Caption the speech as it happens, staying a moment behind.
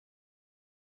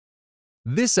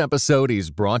This episode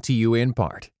is brought to you in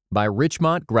part by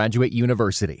Richmont Graduate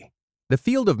University. The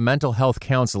field of mental health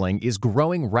counseling is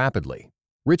growing rapidly.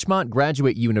 Richmont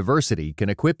Graduate University can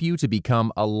equip you to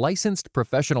become a licensed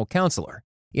professional counselor,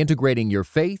 integrating your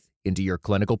faith into your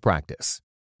clinical practice.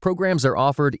 Programs are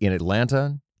offered in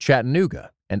Atlanta,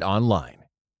 Chattanooga, and online.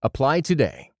 Apply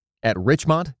today at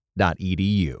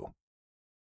richmont.edu.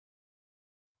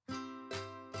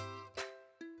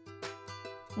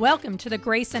 Welcome to the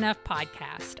Grace Enough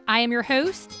podcast. I am your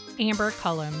host, Amber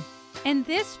Cullum, and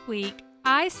this week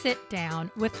I sit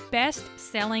down with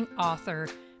best-selling author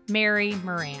Mary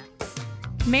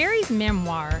Marantz. Mary's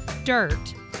memoir,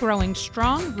 Dirt: Growing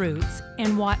Strong Roots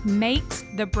and What Makes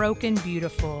the Broken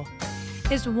Beautiful,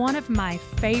 is one of my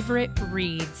favorite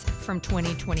reads from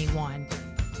 2021.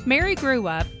 Mary grew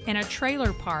up in a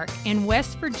trailer park in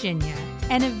West Virginia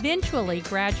and eventually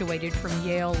graduated from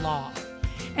Yale Law.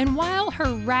 And while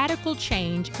her radical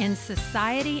change in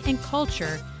society and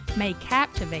culture may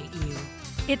captivate you,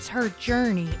 it's her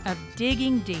journey of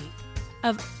digging deep,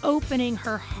 of opening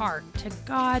her heart to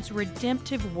God's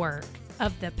redemptive work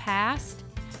of the past,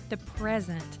 the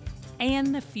present,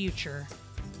 and the future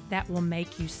that will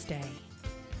make you stay.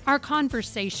 Our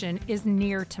conversation is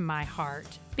near to my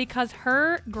heart because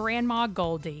her Grandma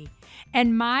Goldie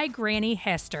and my Granny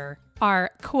Hester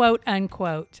are quote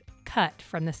unquote cut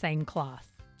from the same cloth.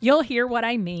 You'll hear what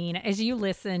I mean as you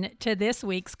listen to this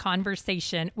week's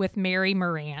conversation with Mary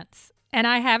Marantz, and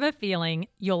I have a feeling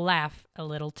you'll laugh a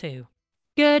little too.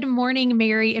 Good morning,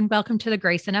 Mary, and welcome to the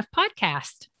Grace Enough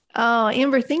podcast. Oh,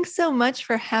 Amber, thanks so much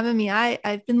for having me.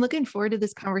 I've been looking forward to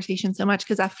this conversation so much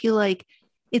because I feel like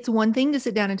it's one thing to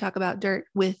sit down and talk about dirt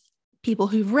with people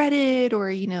who've read it, or,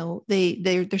 you know,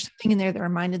 there's something in there that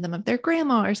reminded them of their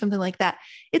grandma or something like that.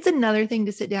 It's another thing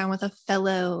to sit down with a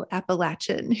fellow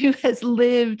Appalachian who has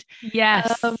lived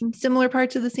similar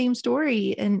parts of the same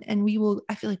story. And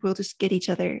I feel like we'll just get each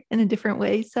other in a different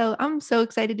way. So I'm so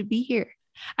excited to be here.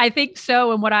 I think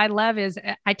so. And what I love is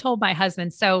I told my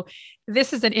husband, so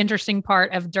this is an interesting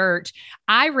part of Dirt.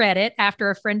 I read it after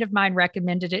a friend of mine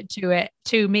recommended it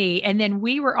to me. And then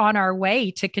we were on our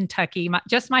way to Kentucky,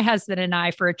 just my husband and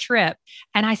I, for a trip.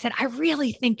 And I said, I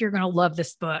really think you're going to love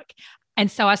this book. And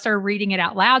so I started reading it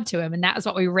out loud to him. And that was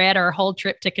what we read our whole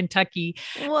trip to Kentucky.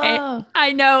 Whoa.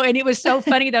 I know. And it was so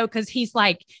funny though, because he's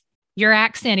like, your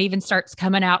accent even starts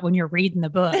coming out when you're reading the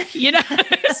book, you know?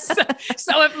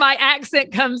 so if my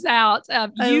accent comes out,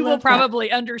 you will probably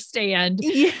understand.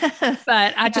 Yeah.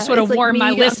 But I just want to warn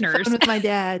my listeners. With my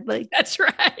dad, like, that's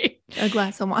right. A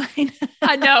glass of wine.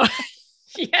 I know.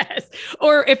 Yes.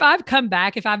 Or if I've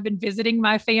been visiting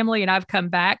my family and I've come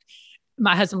back,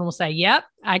 my husband will say, yep,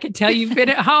 I can tell you've been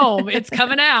at home. It's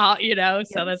coming out, you know,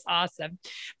 so that's awesome.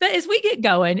 But as we get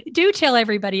going, do tell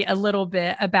everybody a little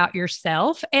bit about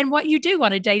yourself and what you do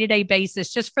on a day-to-day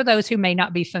basis, just for those who may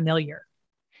not be familiar.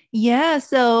 Yeah.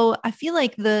 So I feel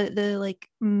like the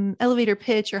elevator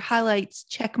pitch or highlights,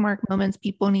 check mark moments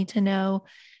people need to know.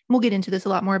 We'll get into this a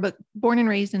lot more, but born and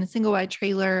raised in a single wide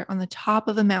trailer on the top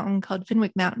of a mountain called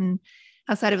Fenwick Mountain,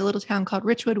 outside of a little town called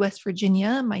Richwood, West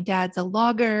Virginia. My dad's a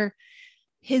logger.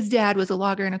 His dad was a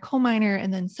logger and a coal miner,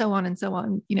 and then so on and so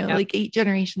on, you know, like 8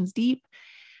 generations deep.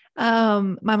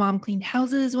 My mom cleaned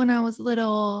houses when I was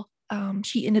little.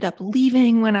 She ended up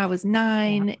leaving when I was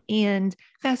 9. Yeah. And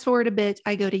fast forward a bit,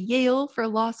 I go to Yale for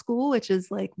law school, which is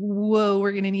like, whoa,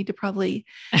 we're going to need to probably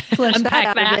flesh that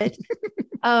out a bit.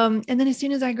 And then as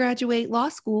soon as I graduate law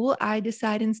school, I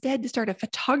decide instead to start a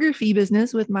photography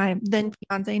business with my then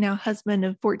fiance, now husband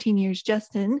of 14 years,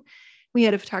 Justin. We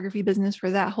had a photography business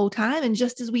for that whole time. And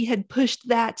just as we had pushed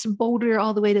that boulder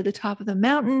all the way to the top of the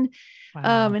mountain,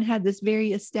 and had this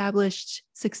very established,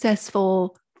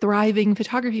 successful, thriving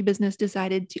photography business,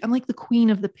 I'm like the queen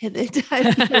of the pivot.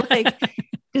 I feel like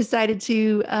decided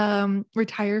to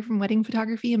retire from wedding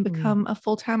photography and become a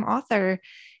full-time author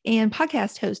and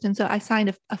podcast host. And so I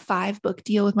signed a 5-book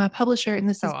deal with my publisher. And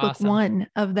this is book 1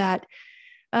 of that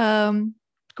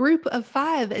group of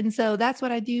 5. And so that's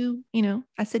what I do. You know,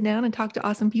 I sit down and talk to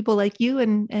awesome people like you,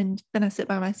 and then I sit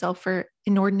by myself for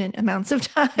inordinate amounts of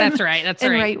time. That's right. That's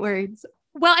and right. write words.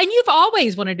 Well, and you've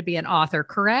always wanted to be an author,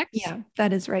 correct? Yeah,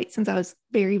 that is right. Since I was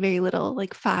very, very little,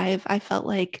 like 5, I felt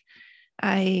like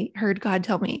I heard God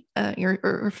tell me,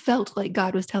 or felt like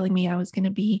God was telling me I was going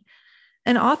to be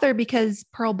an author, because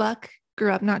Pearl Buck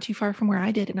grew up not too far from where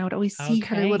I did. And I would always see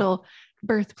her little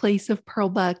birthplace of Pearl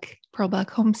Buck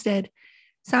Homestead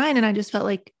sign. And I just felt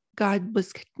like God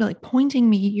was like pointing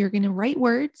me, you're going to write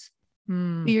words,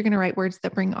 but you're going to write words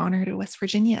that bring honor to West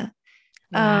Virginia.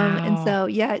 Wow. And so,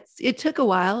 yeah, it took a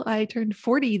while. I turned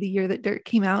 40 the year that Dirt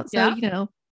came out. So, you know,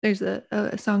 there's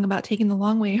a song about taking the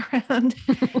long way around.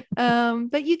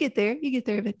 But you get there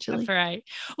eventually. That's right.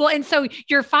 Well, and so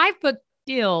your 5 book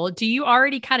deal, do you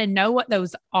already kind of know what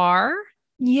those are?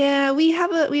 Yeah, we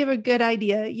have a good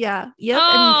idea. Yeah. Yep.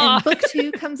 And Oh, book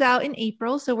 2 comes out in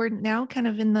April. So we're now kind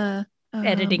of in the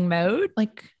editing mode.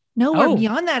 like no, we're Oh,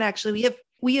 beyond that actually.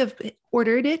 We have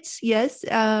ordered it. Yes.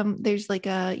 There's like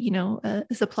a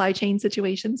supply chain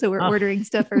situation. So we're oh, ordering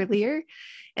stuff earlier.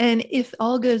 And if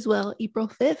all goes well, April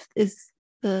 5th is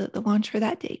the launch for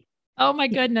that date. oh my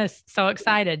Yeah. goodness. So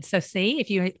excited. So see, if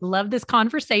you love this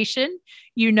conversation,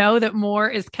 you know that more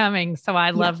is coming. So I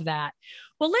Yeah. love that.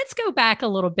 Well, let's go back a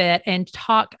little bit and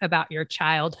talk about your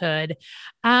childhood.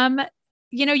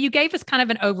 You gave us kind of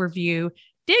an overview.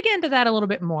 Dig into that a little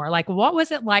bit more. Like, what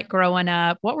was it like growing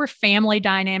up? What were family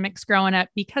dynamics growing up?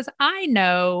 Because I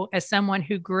know, as someone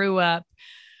who grew up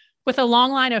with a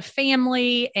long line of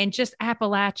family and just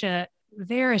Appalachia,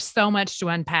 there is so much to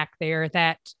unpack there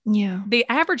that Yeah. the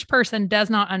average person does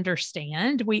not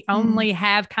understand. We only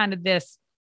have kind of this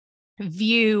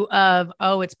view of,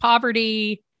 oh, it's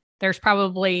poverty. There's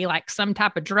probably like some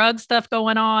type of drug stuff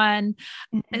going on,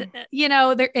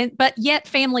 but yet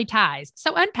family ties.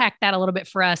 So unpack that a little bit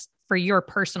for us for your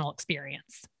personal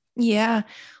experience. Yeah.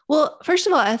 Well, first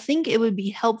of all, I think it would be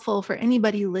helpful for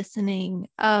anybody listening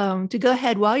to go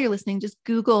ahead while you're listening, just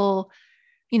Google,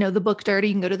 the book Dirt.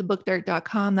 You can go to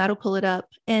thebookdirt.com. That'll pull it up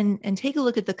and take a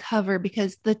look at the cover,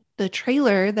 because the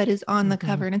trailer that is on the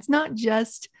cover, and it's not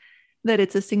just that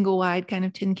it's a single wide kind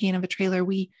of tin can of a trailer.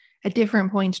 We at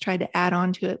different points tried to add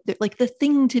on to it. Like the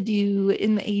thing to do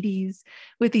in the 80s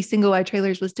with these single wide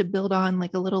trailers was to build on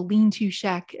like a little lean-to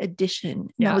shack addition.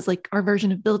 And that was like our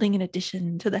version of building an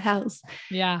addition to the house.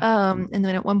 Yeah. And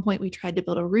then at one point we tried to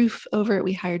build a roof over it.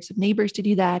 We hired some neighbors to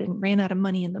do that and ran out of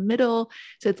money in the middle.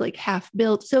 So it's like half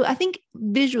built. So I think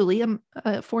visually, I'm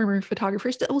a former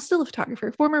photographer, still a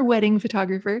photographer, former wedding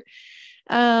photographer.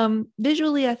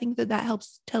 Visually, I think that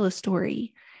helps tell a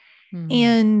story.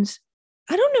 And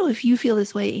I don't know if you feel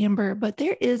this way, Amber, but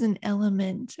there is an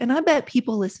element, and I bet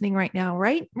people listening right now,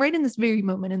 right in this very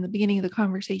moment in the beginning of the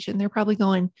conversation, they're probably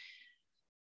going,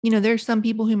 there's some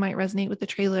people who might resonate with the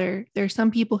trailer. There's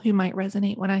some people who might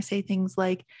resonate when I say things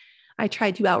like, I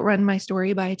tried to outrun my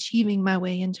story by achieving my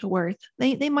way into worth.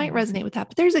 They might resonate with that,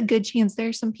 but there's a good chance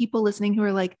there's some people listening who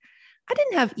are like, I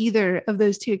didn't have either of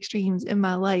those two extremes in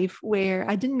my life, where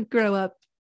I didn't grow up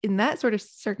in that sort of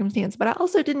circumstance, but I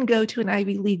also didn't go to an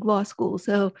Ivy League law school.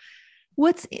 So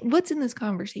what's in this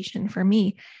conversation for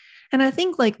me? And I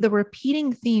think like the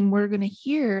repeating theme we're going to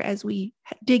hear as we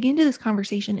dig into this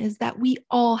conversation is that we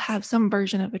all have some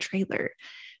version of a trailer.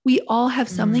 We all have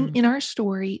something in our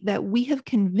story that we have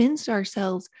convinced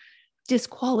ourselves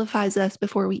disqualifies us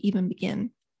before we even begin.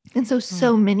 And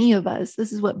so many of us,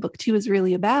 this is what book 2 is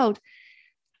really about,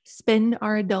 spend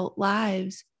our adult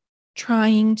lives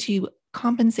trying to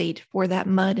compensate for that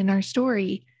mud in our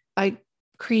story by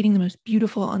creating the most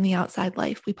beautiful on the outside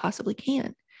life we possibly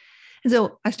can. And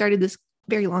so I started this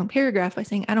very long paragraph by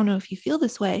saying, I don't know if you feel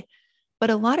this way, but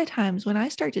a lot of times when I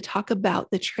start to talk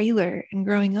about the trailer and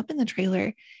growing up in the trailer,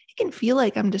 it can feel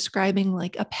like I'm describing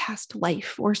like a past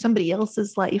life or somebody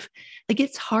else's life. Like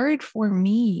it's hard for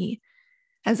me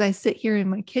as I sit here in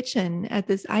my kitchen at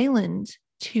this island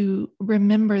to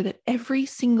remember that every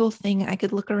single thing I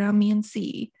could look around me and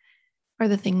see are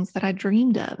the things that I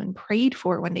dreamed of and prayed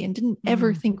for one day and didn't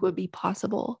ever think would be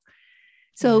possible.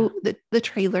 So the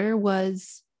trailer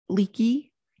was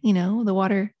leaky, the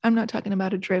water. I'm not talking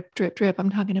about a drip, drip, drip.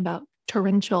 I'm talking about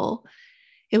torrential.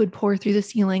 It would pour through the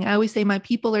ceiling. I always say my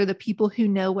people are the people who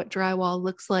know what drywall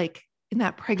looks like in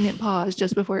that pregnant pause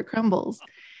just before it crumbles.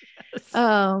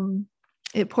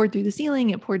 It poured through the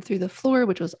ceiling. It poured through the floor,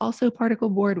 which was also particle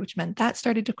board, which meant that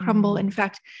started to crumble. In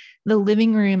fact, the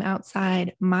living room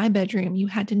outside my bedroom, you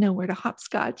had to know where to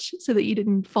hopscotch so that you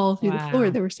didn't fall through the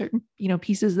floor. There were certain,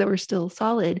 pieces that were still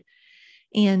solid,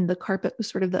 and the carpet was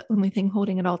sort of the only thing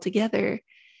holding it all together.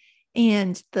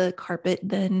 And the carpet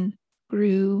then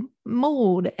grew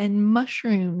mold and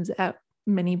mushrooms at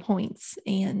many points.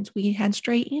 And we had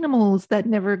stray animals that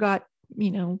never got,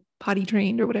 potty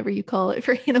trained or whatever you call it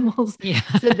for animals. Yeah.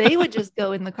 So they would just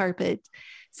go in the carpet.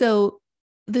 So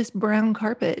this brown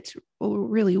carpet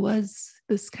really was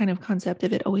this kind of concept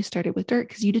of it always started with dirt,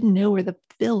 because you didn't know where the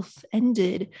filth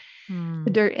ended.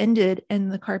 The dirt ended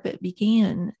and the carpet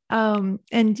began. And,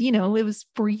 it was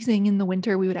freezing in the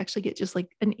winter. We would actually get just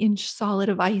like an inch solid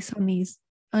of ice on these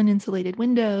uninsulated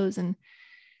windows. And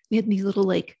we had these little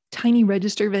like tiny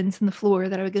register vents in the floor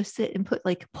that I would go sit and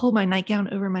pull my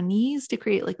nightgown over my knees to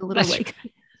create like a little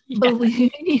balloon,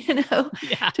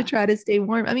 Yeah. to try to stay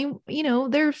warm. I mean,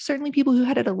 there are certainly people who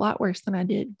had it a lot worse than I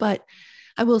did, but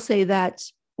I will say that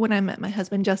when I met my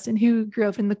husband, Justin, who grew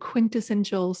up in the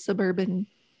quintessential suburban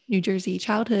New Jersey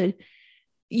childhood,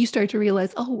 you start to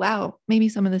realize, oh, wow, maybe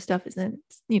some of this stuff isn't,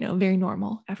 very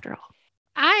normal after all.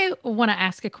 I want to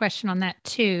ask a question on that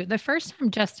too. The first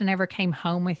time Justin ever came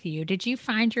home with you, did you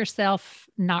find yourself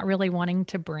not really wanting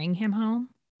to bring him home?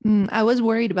 I was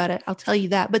worried about it. I'll tell you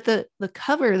that. But the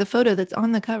cover, the photo that's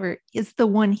on the cover is the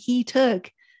one he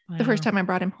took the first time I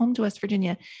brought him home to West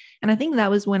Virginia. And I think that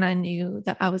was when I knew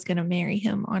that I was going to marry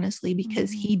him, honestly,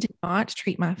 because he did not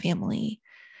treat my family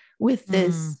with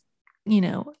this,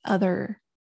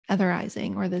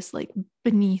 otherizing or this like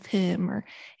beneath him, or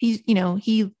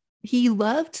he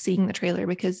loved seeing the trailer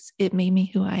because it made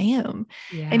me who I am.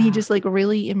 Yeah. And he just like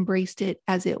really embraced it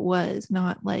as it was,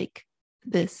 not like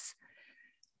this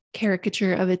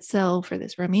caricature of itself or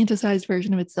this romanticized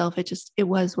version of itself. It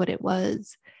was what it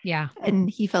was. Yeah. And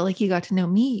he felt like he got to know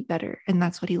me better. And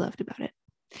that's what he loved about it.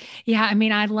 Yeah. I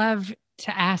mean, I love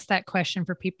to ask that question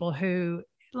for people who,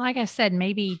 like I said,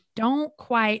 maybe don't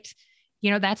quite,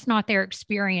 that's not their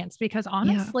experience, because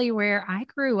honestly, where I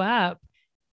grew up,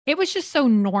 it was just so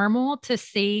normal to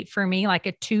see, for me, like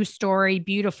a 2-story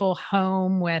beautiful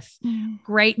home with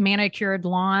great manicured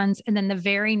lawns. And then the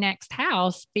very next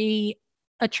house be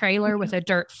a trailer with a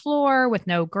dirt floor with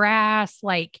no grass.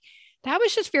 Like that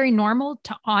was just very normal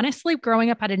to, honestly,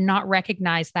 growing up. I did not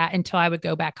recognize that until I would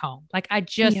go back home. Like I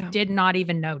just did not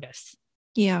even notice.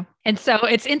 Yeah. And so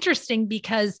it's interesting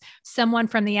because someone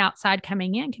from the outside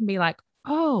coming in can be like,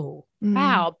 oh,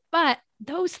 wow. But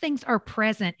those things are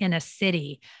present in a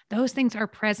city. Those things are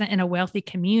present in a wealthy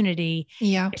community.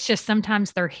 Yeah. It's just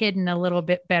sometimes they're hidden a little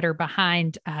bit better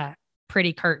behind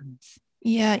pretty curtains.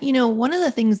 Yeah. One of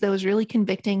the things that was really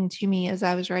convicting to me as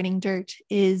I was writing Dirt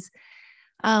is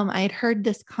I had heard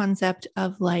this concept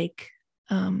of like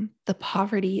the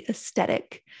poverty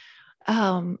aesthetic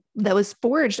that was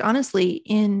forged, honestly,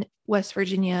 in West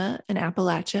Virginia and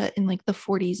Appalachia in like the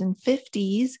 40s and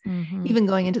 50s, even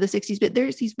going into the 60s. But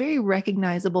there's these very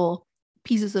recognizable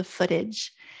pieces of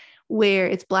footage where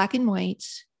it's black and white.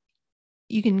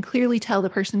 You can clearly tell the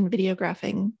person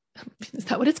videographing. Is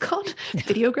that what it's called?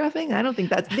 Videographing? I don't think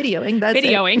that's videoing. That's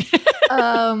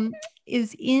videoing.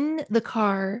 Is in the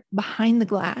car behind the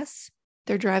glass.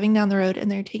 They're driving down the road and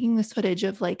they're taking this footage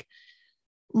of like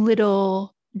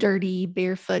little dirty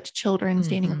barefoot children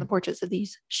standing on the porches of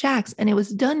these shacks. And it was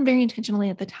done very intentionally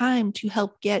at the time to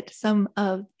help get some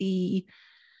of the,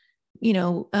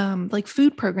 like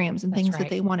food programs and things that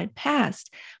they wanted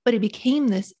passed. But it became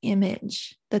this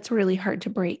image that's really hard to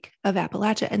break of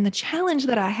Appalachia. And the challenge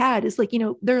that I had is like,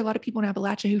 there are a lot of people in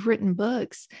Appalachia who've written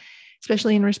books,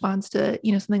 especially in response to,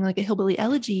 something like a hillbilly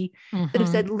elegy, that have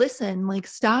said, listen, like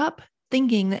stop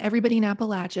thinking that everybody in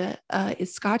Appalachia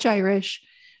is Scotch-Irish,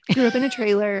 grew up in a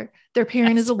trailer. Their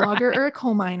parent is a logger or a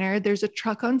coal miner. There's a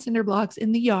truck on cinder blocks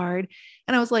in the yard.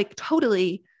 And I was like,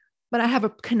 totally. But I have a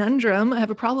conundrum. I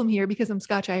have a problem here because I'm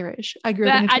Scotch-Irish. I grew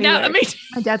up in a trailer. I know,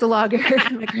 my dad's a logger.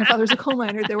 My grandfather's a coal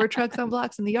miner. There were trucks on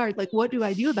blocks in the yard. Like, what do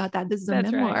I do about that? This is a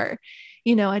memoir.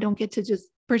 Right. I don't get to just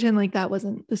pretend like that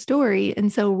wasn't the story.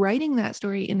 And so writing that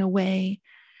story in a way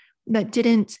that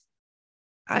didn't,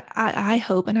 I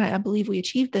hope, and I believe we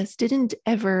achieved this, didn't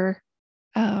ever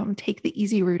take the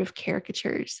easy route of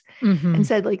caricatures and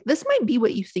said like, this might be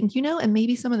what you think, and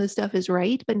maybe some of this stuff is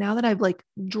right. But now that I've like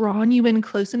drawn you in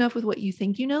close enough with what you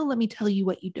think, let me tell you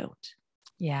what you don't.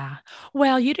 Yeah.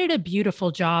 Well, you did a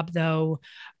beautiful job though,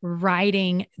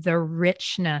 writing the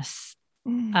richness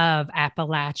of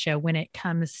Appalachia when it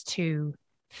comes to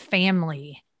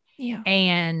family. Yeah.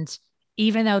 And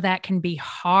even though that can be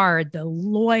hard, the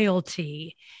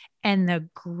loyalty and the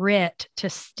grit to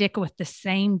stick with the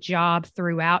same job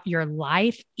throughout your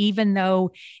life, even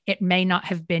though it may not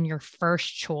have been your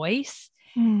first choice.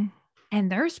 And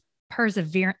there's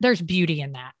perseverance, there's beauty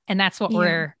in that. And that's what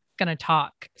we're going to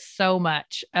talk so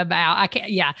much about.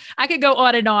 I could go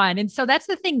on and on. And so that's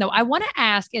the thing though. I want to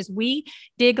ask, as we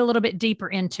dig a little bit deeper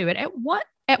into it, at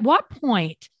what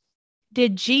point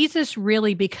did Jesus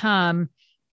really become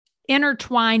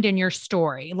intertwined in your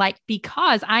story? Like,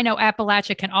 because I know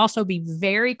Appalachia can also be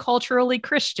very culturally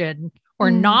Christian,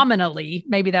 or nominally,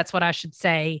 maybe that's what I should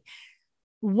say.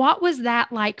 What was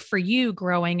that like for you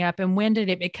growing up, and when did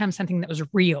it become something that was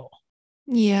real?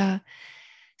 Yeah.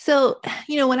 So,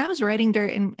 when I was writing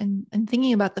Dirt and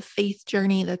thinking about the faith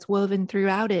journey that's woven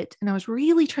throughout it, and I was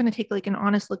really trying to take like an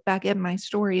honest look back at my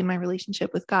story and my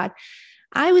relationship with God,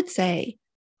 I would say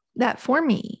that for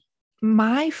me,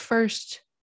 my first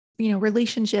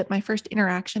relationship, my first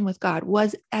interaction with God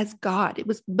was as God. It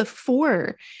was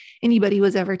before anybody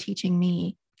was ever teaching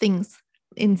me things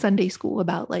in Sunday school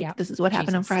about like, this is what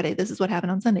happened on Friday. This is what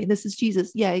happened on Sunday. This is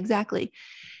Jesus. Yeah, exactly.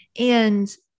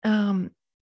 And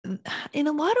in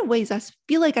a lot of ways, I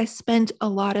feel like I spent a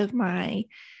lot of my,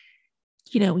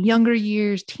 younger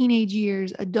years, teenage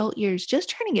years, adult years, just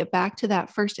trying to get back to that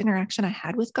first interaction I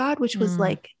had with God, which was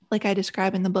like I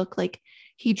describe in the book, like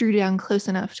he drew down close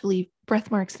enough to leave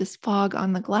breath marks, this fog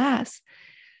on the glass.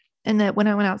 And that when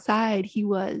I went outside, he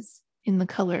was in the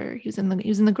color, he was in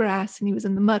the grass, and he was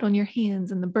in the mud on your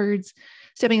hands and the birds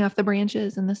stepping off the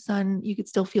branches and the sun you could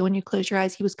still feel when you close your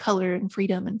eyes. He was color and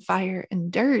freedom and fire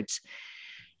and dirt.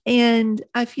 And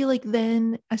I feel like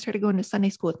then I started going to Sunday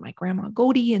school with my grandma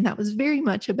Goldie, and that was very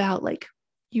much about like,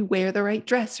 you wear the right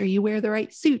dress or you wear the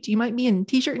right suit. You might be in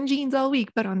t-shirt and jeans all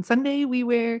week, but on Sunday we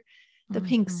wear the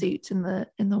pink suits and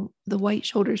the white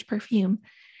shoulders perfume.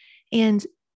 And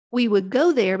we would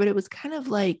go there, but it was kind of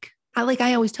like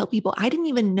I always tell people, I didn't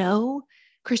even know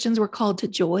Christians were called to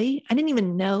joy. I didn't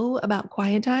even know about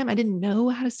quiet time. I didn't know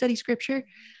how to study scripture.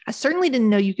 I certainly didn't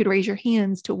know you could raise your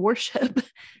hands to worship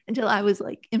until I was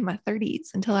like in my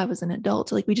 30s, until I was an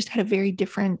adult. We just had a very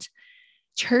different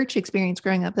church experience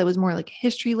growing up that was more like a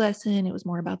history lesson. It was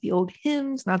more about the old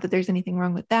hymns. Not that there's anything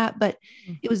wrong with that, but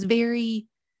it was very,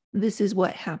 this is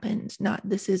what happened, not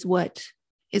this is what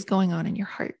is going on in your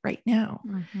heart right now.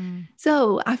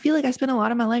 So I feel like I spent a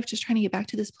lot of my life just trying to get back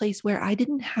to this place where I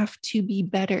didn't have to be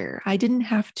better. I didn't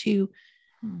have to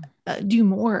do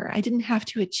more. I didn't have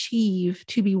to achieve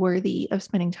to be worthy of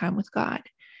spending time with God.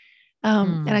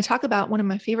 And I talk about one of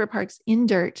my favorite parts in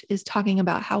Dirt is talking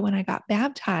about how when I got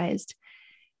baptized,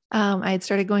 I had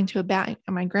started going to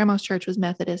my grandma's church was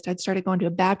Methodist. I'd started going to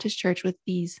a Baptist church with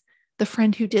the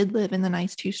friend who did live in the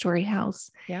nice 2-story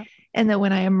house. Yeah. And that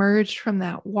when I emerged from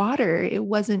that water, it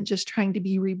wasn't just trying to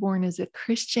be reborn as a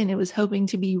Christian. It was hoping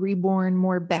to be reborn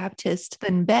more Baptist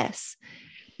than Bess,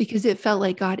 because it felt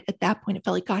like God at that point, it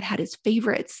felt like God had his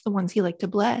favorites, the ones he liked to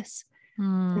bless.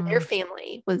 And their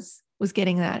family was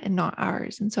getting that and not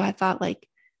ours. And so I thought like,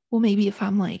 well, maybe if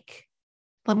I'm like,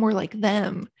 more like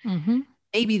them,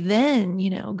 maybe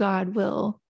then, God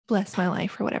will bless my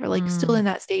life or whatever, like still in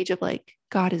that stage of like,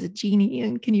 God is a genie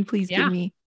and can you please give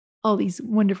me all these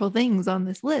wonderful things on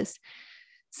this list.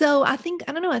 So I think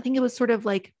it was sort of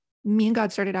like me and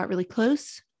God started out really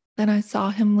close. Then I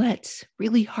saw him let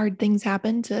really hard things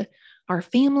happen to our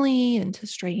family and to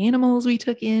stray animals we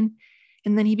took in.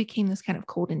 And then he became this kind of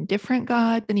cold and different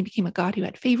God. Then he became a God who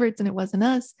had favorites and it wasn't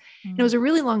us. And it was a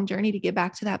really long journey to get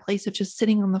back to that place of just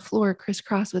sitting on the floor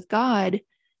crisscross with God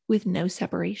with no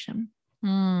separation.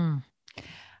 Oh,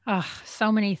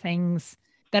 so many things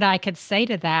that I could say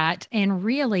to that. And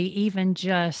really even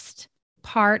just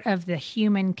part of the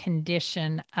human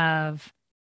condition of,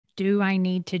 do I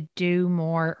need to do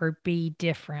more or be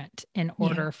different in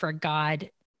order for God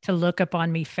to look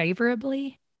upon me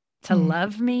favorably, to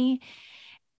love me?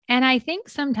 And I think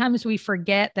sometimes we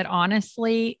forget that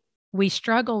honestly, we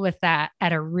struggle with that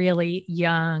at a really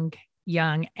young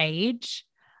age.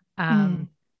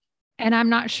 And I'm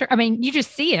not sure. I mean, you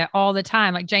just see it all the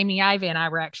time. Like Jamie Ivey and I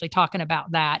were actually talking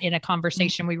about that in a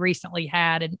conversation we recently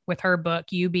had with her book,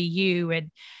 You Be You.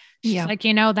 And she's like,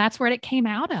 that's where it came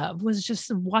out of, was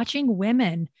just watching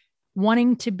women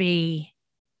wanting to be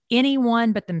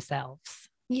anyone but themselves.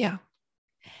 Yeah.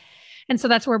 And so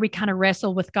that's where we kind of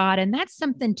wrestle with God. And that's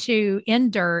something too, in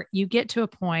Dirt, you get to a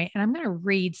point, and I'm going to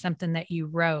read something that you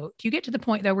wrote. You get to the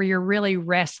point though, where you're really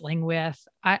wrestling with,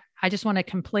 I just want to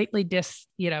completely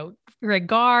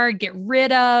disregard, get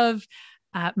rid of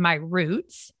my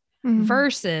roots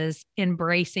versus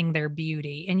embracing their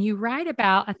beauty. And you write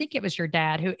about, I think it was your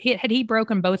dad who had he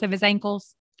broken both of his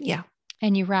ankles. Yeah.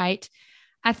 And you write,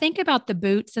 I think about the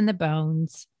boots and the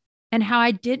bones, and how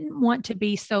I didn't want to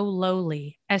be so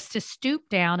lowly as to stoop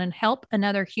down and help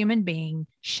another human being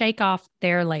shake off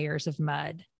their layers of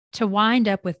mud, to wind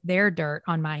up with their dirt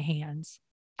on my hands.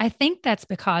 I think that's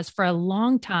because for a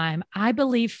long time, I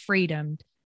believed freedom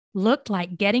looked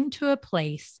like getting to a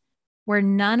place where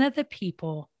none of the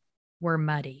people were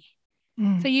muddy.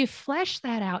 So you flesh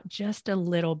that out just a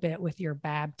little bit with your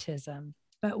baptism,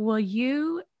 but will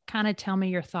you kind of tell me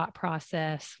your thought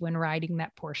process when writing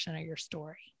that portion of your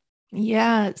story?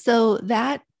 Yeah. So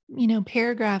that,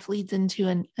 paragraph leads into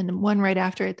and one right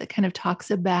after it that kind of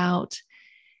talks about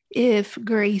if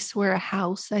grace were a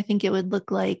house, I think it would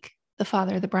look like the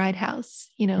Father of the Bride house.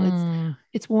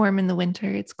 It's warm in the winter.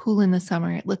 It's cool in the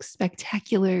summer. It looks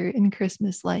spectacular in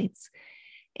Christmas lights.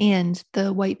 and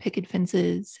the white picket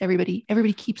fences.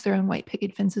 Everybody keeps their own white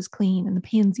picket fences clean, and the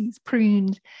pansies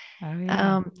pruned. Oh,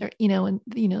 yeah.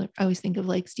 I always think of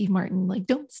like Steve Martin, like,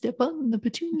 don't step on the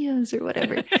petunias or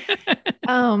whatever.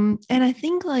 And I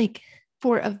think like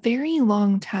for a very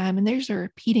long time, and there's a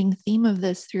repeating theme of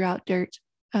this throughout Dirt.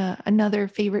 Another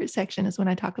favorite section is when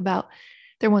I talk about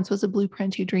there once was a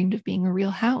blueprint who dreamed of being a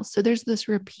real house. So there's this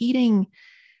repeating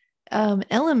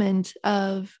element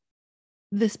of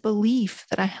this belief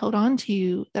that I held on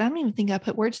to that I don't even think I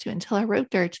put words to until I wrote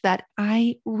Dirt, that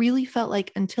I really felt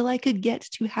like until I could get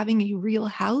to having a real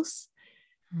house,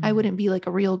 I wouldn't be like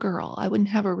a real girl. I wouldn't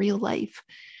have a real life.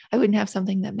 I wouldn't have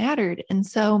something that mattered. And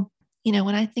so,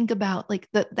 when I think about like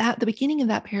the beginning of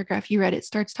that paragraph you read, it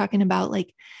starts talking about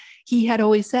like, my dad had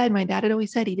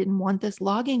always said he didn't want this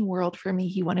logging world for me.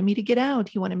 He wanted me to get out.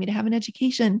 He wanted me to have an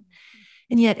education.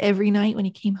 And yet every night when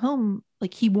he came home,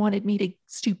 like he wanted me to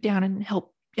stoop down and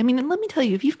help. I mean, and let me tell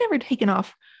you, if you've never taken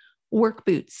off work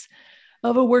boots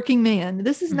of a working man,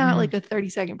 this is not like a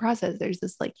 30-second process. There's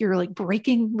this, like, you're like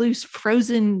breaking loose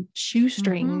frozen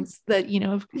shoestrings that,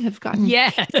 have gotten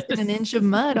in an inch of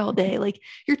mud all day. Like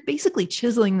you're basically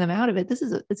chiseling them out of it.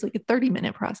 It's like a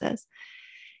 30-minute process.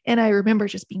 And I remember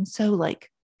just being so like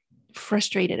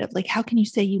frustrated of like, how can you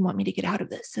say you want me to get out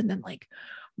of this? And then like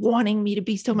wanting me to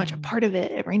be so much a part of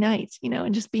it every night,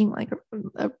 and just being like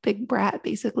a big brat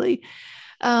basically.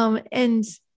 And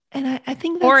I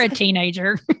think that's, or a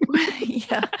teenager.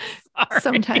 Yeah.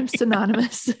 Sometimes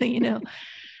synonymous, And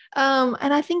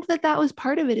I think that was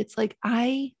part of it. It's like,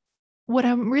 what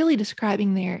I'm really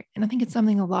describing there, and I think it's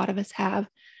something a lot of us have,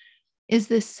 is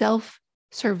this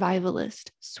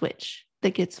self-survivalist switch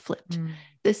that gets flipped,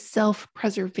 this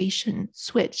self-preservation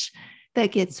switch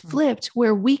that gets flipped,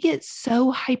 where we get so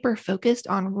hyper-focused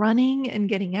on running and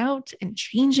getting out and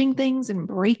changing things and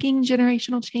breaking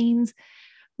generational chains,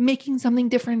 making something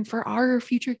different for our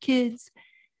future kids,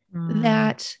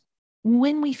 that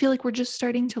when we feel like we're just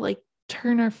starting to like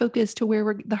turn our focus to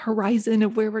the horizon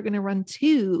of where we're going to run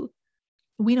to,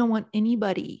 we don't want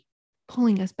anybody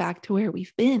pulling us back to where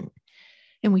we've been.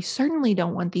 And we certainly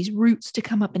don't want these roots to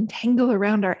come up and tangle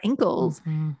around our ankles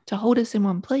to hold us in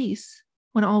one place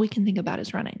when all we can think about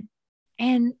is running.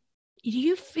 And do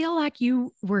you feel like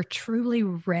you were truly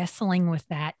wrestling with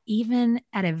that even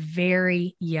at a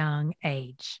very young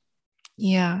age?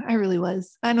 Yeah, I really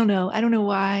was. I don't know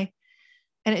why.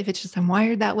 And if it's just I'm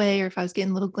wired that way, or if I was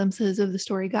getting little glimpses of the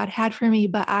story God had for me,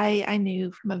 but I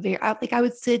knew from I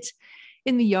would sit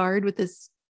in the yard with this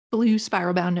blue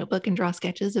spiral bound notebook and draw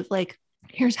sketches of like,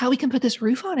 here's how we can put this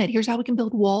roof on it. Here's how we can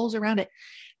build walls around it.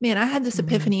 Man, I had this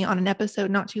epiphany on an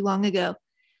episode not too long ago.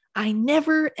 I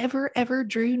never, ever, ever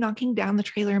drew knocking down the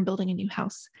trailer and building a new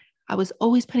house. I was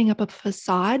always putting up a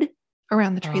facade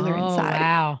around the trailer inside.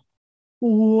 Wow.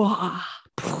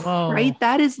 Whoa. Right?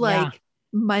 That is like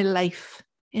my life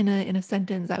in a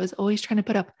sentence. I was always trying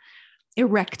to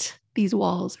erect these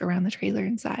walls around the trailer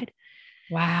inside.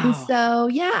 Wow. And so,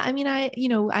 I mean,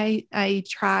 I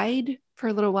tried for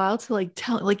a little while to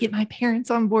get my parents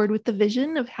on board with the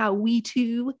vision of how we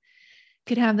too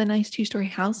could have the nice 2-story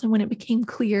house. And when it became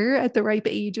clear at the ripe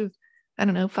age of,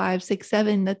 5, 6,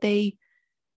 7, that it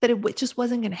just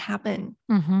wasn't going to happen.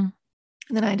 And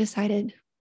then I decided,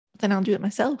 then I'll do it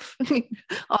myself. A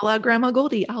la Grandma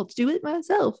Goldie, I'll do it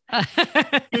myself.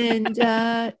 And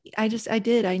I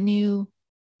did. I knew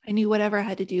whatever I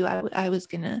had to do, I was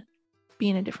going to be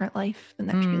in a different life than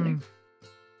that trailer.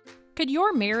 Could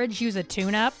your marriage use a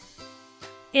tune-up?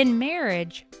 In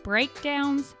marriage,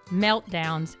 breakdowns,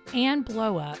 meltdowns, and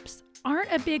blow-ups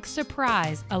aren't a big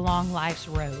surprise along life's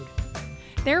road.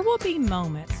 There will be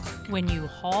moments when you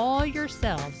haul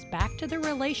yourselves back to the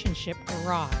relationship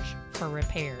garage for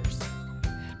repairs.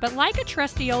 But like a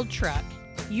trusty old truck,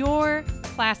 your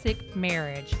classic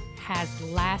marriage has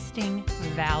lasting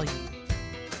value.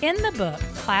 In the book,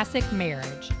 Classic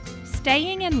Marriage,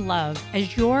 Staying in Love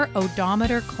as Your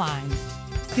Odometer Climbs,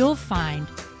 you'll find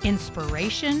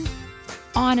inspiration,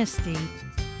 honesty,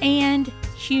 and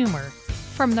humor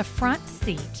from the front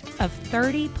seat of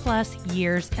 30-plus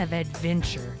years of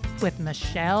adventure with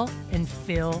Michelle and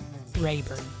Phil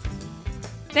Rayburn.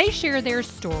 They share their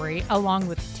story along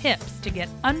with tips to get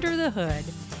under the hood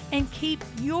and keep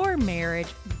your marriage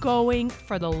going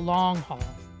for the long haul.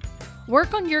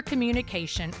 Work on your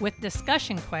communication with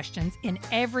discussion questions in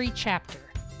every chapter.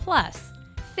 Plus,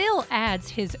 Phil adds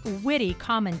his witty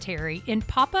commentary in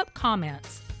pop-up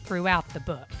comments throughout the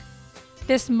book.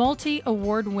 This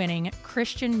multi-award-winning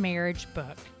Christian marriage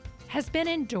book has been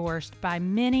endorsed by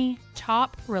many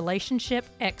top relationship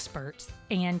experts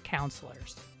and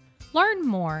counselors. Learn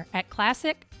more at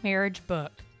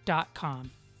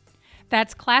classicmarriagebook.com.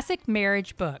 That's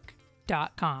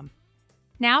classicmarriagebook.com.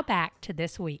 Now back to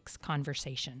this week's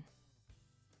conversation.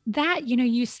 That,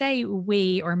 you say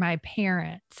we or my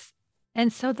parents.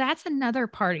 And so that's another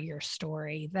part of your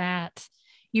story that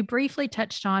you briefly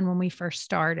touched on when we first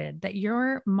started, that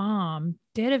your mom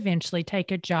did eventually take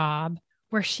a job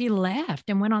where she left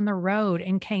and went on the road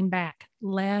and came back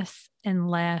less and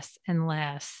less and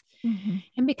less. Mm-hmm.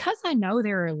 And because I know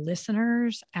there are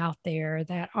listeners out there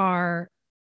that are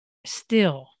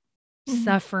still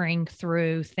suffering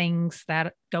through things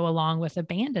that go along with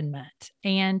abandonment.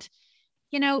 And,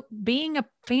 being a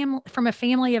family from a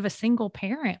family of a single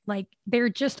parent, like there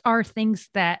just are things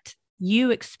that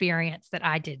you experienced that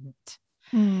I didn't.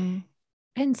 Mm.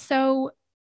 And so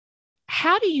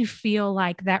how do you feel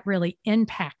like that really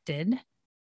impacted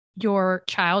your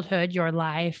childhood, your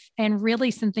life, and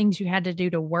really some things you had to do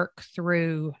to work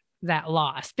through that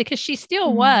loss? Because she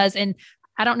still was, and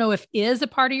I don't know if is a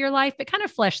part of your life, but kind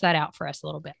of flesh that out for us a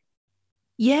little bit.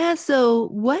 Yeah. So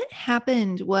what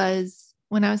happened was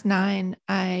when I was 9,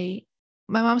 my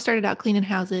mom started out cleaning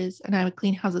houses and I would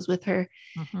clean houses with her.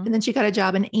 Mm-hmm. And then she got a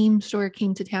job. An Ames store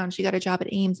came to town. She got a job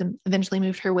at Ames and eventually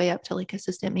moved her way up to like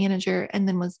assistant manager. And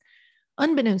then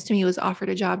unbeknownst to me, was offered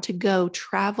a job to go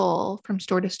travel from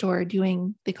store to store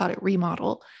doing, they called it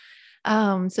remodel.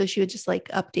 So she would just like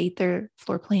update their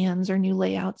floor plans or new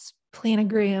layouts,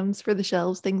 planograms for the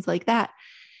shelves, things like that.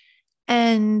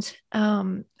 And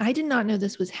I did not know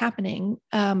this was happening,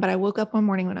 but I woke up one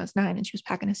morning when I was 9 and she was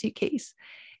packing a suitcase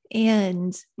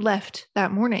and left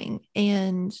that morning.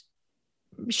 And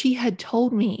she had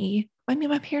told me,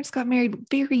 my parents got married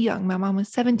very young. My mom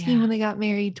was 17 when they got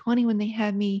married, 20 when they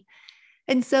had me.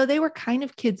 And so they were kind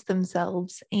of kids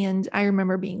themselves. And I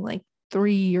remember being like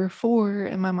 3 or 4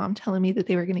 and my mom telling me that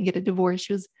they were going to get a divorce.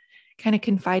 She was kind of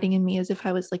confiding in me as if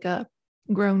I was like a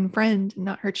grown friend,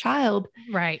 not her child.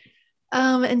 Right.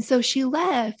 And so she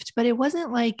left, but it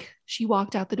wasn't like she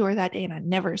walked out the door that day and I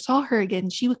never saw her again.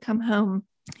 She would come home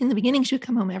in the beginning. She would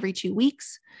come home every 2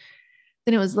 weeks.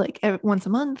 Then it was like once a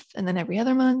month and then every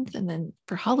other month and then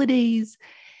for holidays.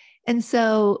 And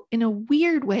so in a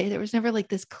weird way, there was never like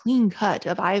this clean cut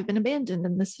of I've been abandoned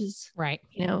and this is, right,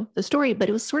 the story, but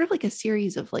it was sort of like a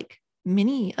series of like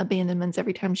mini abandonments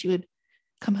every time she would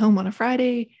come home on a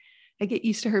Friday. I get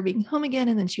used to her being home again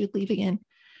and then she would leave again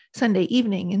Sunday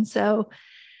evening. And so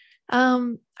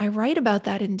I write about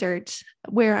that in Dirt,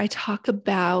 where I talk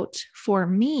about, for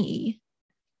me,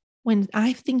 when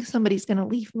I think somebody's going to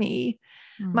leave me,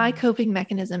 my coping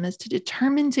mechanism is to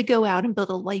determine to go out and build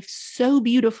a life so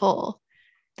beautiful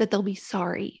that they'll be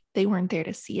sorry they weren't there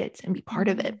to see it and be part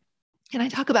of it. And I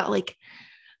talk about like,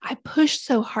 I pushed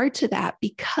so hard to that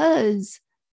because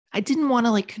I didn't want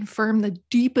to like confirm the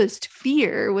deepest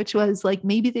fear, which was like,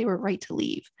 maybe they were right to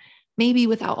leave. Maybe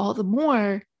without all the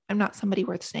more, I'm not somebody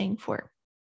worth staying for.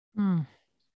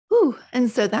 Ooh, and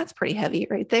so that's pretty heavy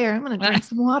right there. I'm going to drink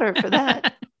some water for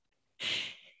that.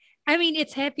 I mean,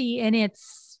 it's heavy and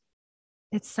it's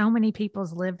so many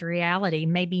people's lived reality.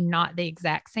 Maybe not the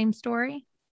exact same story.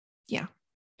 Yeah.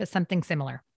 But something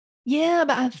similar. Yeah.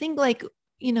 But I think like,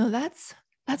 that's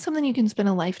something you can spend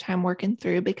a lifetime working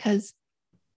through, because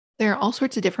there are all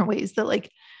sorts of different ways that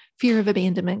like fear of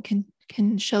abandonment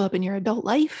can show up in your adult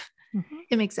life.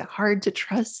 It makes it hard to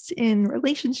trust in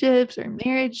relationships or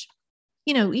marriage.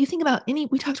 You think about we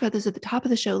talked about this at the top of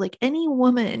the show, like any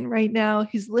woman right now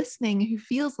who's listening, who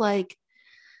feels like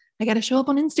I got to show up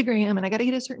on Instagram and I got to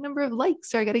get a certain number of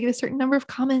likes, or I got to get a certain number of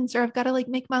comments, or I've got to like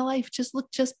make my life just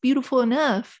look just beautiful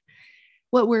enough.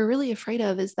 What we're really afraid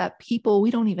of is that people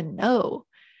we don't even know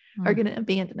are going to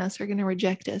abandon us, are going to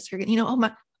reject us, or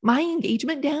my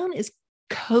engagement down is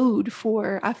code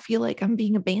for I feel like I'm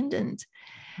being abandoned.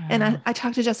 And I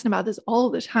talk to Justin about this all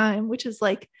the time, which is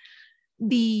like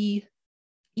the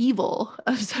evil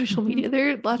of social media.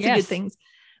 There are lots of good things.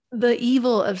 The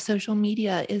evil of social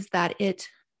media is that it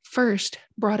first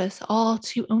brought us all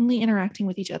to only interacting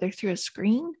with each other through a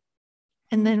screen.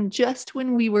 And then just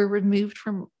when we were removed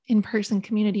from in-person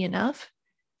community enough,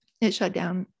 it shut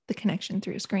down the connection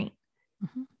through a screen.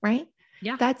 Right?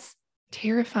 Yeah. That's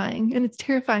terrifying. And it's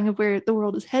terrifying of where the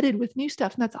world is headed with new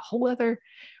stuff. And that's a whole other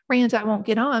rant I won't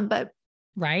get on, but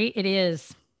right. It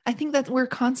is. I think that we're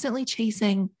constantly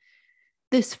chasing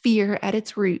this fear at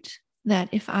its root that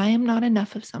if I am not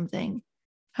enough of something,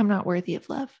 I'm not worthy of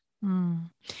love.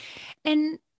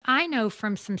 And I know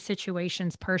from some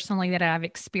situations personally that I've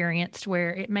experienced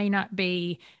where it may not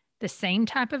be the same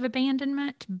type of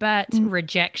abandonment, but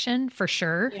rejection for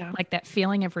sure. Yeah. Like that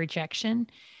feeling of rejection.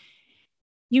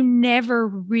 You never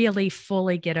really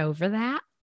fully get over that.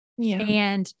 Yeah.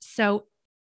 And so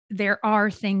there are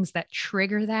things that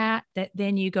trigger that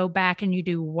then you go back and you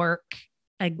do work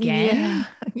again.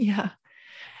 Yeah. Yeah.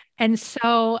 And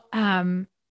so,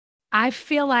 I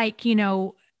feel like,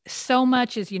 so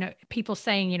much is, people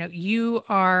saying, you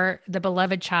are the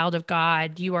beloved child of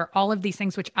God. You are all of these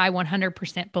things, which I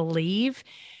 100% believe.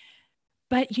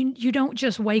 But you don't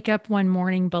just wake up one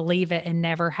morning, believe it, and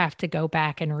never have to go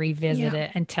back and revisit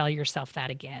it and tell yourself that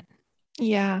again.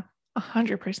 Yeah.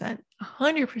 100%.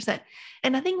 100%.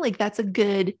 And I think like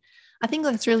I think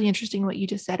that's really interesting what you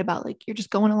just said about like, you're just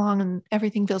going along and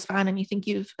everything feels fine. And you think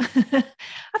you've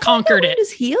conquered it.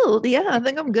 Is healed. Yeah. I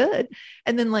think I'm good.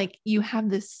 And then like you have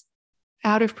this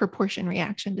out of proportion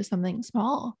reaction to something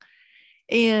small.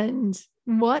 And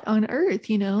what on earth,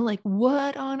 like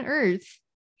what on earth,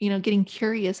 getting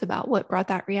curious about what brought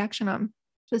that reaction on.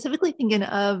 Specifically thinking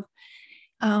of,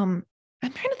 I'm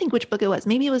trying to think which book it was.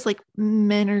 Maybe it was like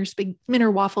Men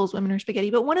Are Waffles, Women Are Spaghetti.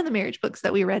 But one of the marriage books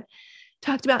that we read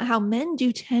talked about how men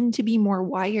do tend to be more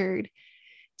wired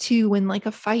to, when like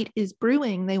a fight is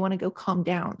brewing, they want to go calm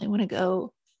down. They want to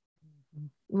go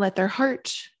let their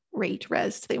heart rate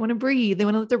rest. They want to breathe. They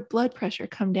want to let their blood pressure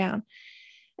come down.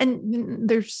 And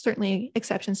there's certainly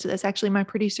exceptions to this. Actually, my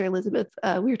producer, Elizabeth,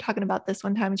 we were talking about this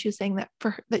one time, and she was saying that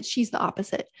for her, that she's the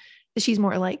opposite, that she's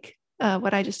more like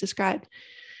what I just described.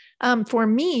 For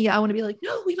me, I want to be like,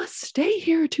 no, we must stay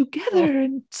here together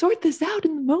and sort this out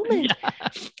in the moment. Yeah.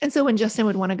 And so when Justin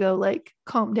would want to go like,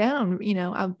 calm down,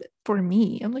 for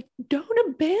me, I'm like, don't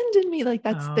abandon me. Like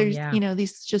there's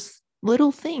these just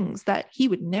little things that he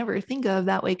would never think of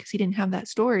that way, because he didn't have that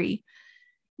story.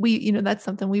 That's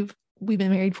something we've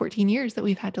been married 14 years that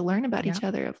we've had to learn about each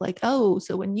other, of like, oh,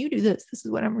 so when you do this is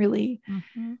what I'm really,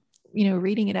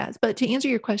 reading it as. But to answer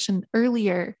your question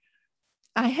earlier,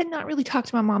 I had not really talked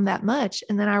to my mom that much.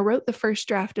 And then I wrote the first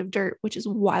draft of Dirt, which is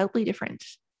wildly different,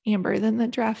 Amber, than the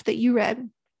draft that you read.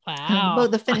 Wow.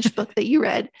 The finished book that you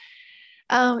read.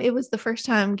 It was the first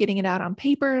time getting it out on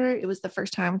paper. It was the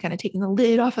first time kind of taking the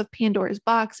lid off of Pandora's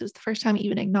box. It was the first time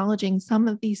even acknowledging some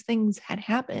of these things had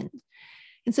happened.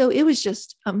 And so it was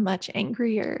just a much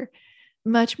angrier,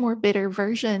 much more bitter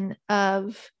version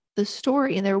of the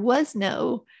story. And there was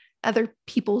no other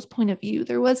people's point of view.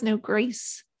 There was no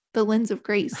grace, the lens of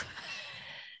grace.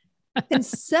 And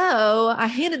so I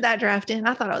handed that draft in.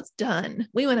 I thought I was done.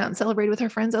 We went out and celebrated with our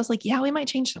friends. I was like, yeah, we might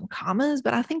change some commas,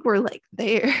 but I think we're like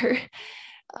there.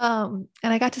 And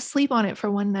I got to sleep on it for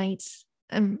one night.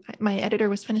 And my editor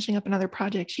was finishing up another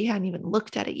project. She hadn't even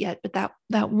looked at it yet, but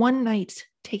that one night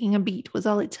taking a beat was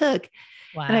all it took.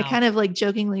 Wow. And I kind of like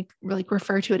jokingly like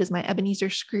refer to it as my Ebenezer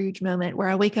Scrooge moment, where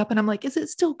I wake up and I'm like, is it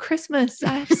still Christmas?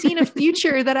 I've seen a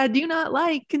future that I do not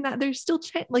like, and that there's still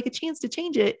like a chance to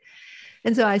change it.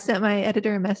 And so I sent my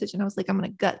editor a message and I was like, I'm going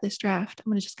to gut this draft.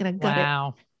 I'm just going to gut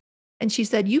it. And she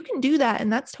said, you can do that.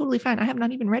 And that's totally fine. I have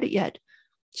not even read it yet.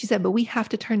 She said, but we have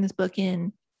to turn this book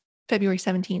in February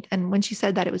 17th. And when she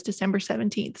said that, it was December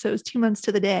 17th. So it was 2 months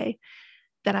to the day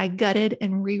that I gutted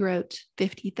and rewrote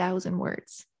 50,000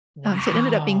 words. Wow. So it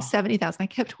ended up being 70,000. I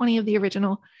kept 20 of the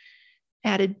original,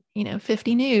 added,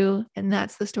 50 new, and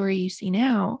that's the story you see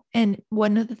now. And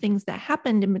one of the things that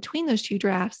happened in between those two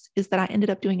drafts is that I ended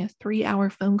up doing a 3-hour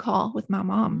phone call with my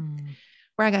mom,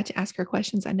 where I got to ask her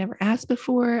questions I never asked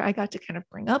before. I got to kind of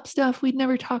bring up stuff we'd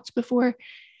never talked before.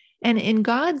 And in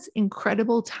God's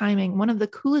incredible timing, one of the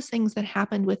coolest things that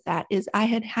happened with that is I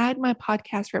had my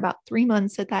podcast for about 3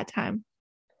 months at that time.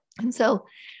 And so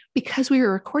because we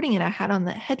were recording it, I had on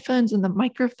the headphones and the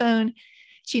microphone.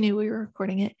 She knew we were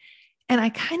recording it. And I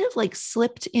kind of like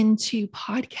slipped into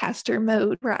podcaster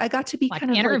mode, where I got to be like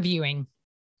kind of interviewing.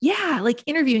 Like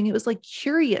interviewing. It was like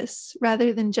curious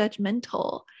rather than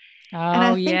judgmental. Oh, and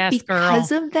I think yes,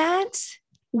 because of that,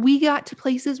 we got to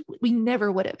places we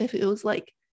never would have if it was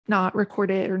like not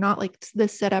recorded or not like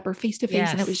this setup or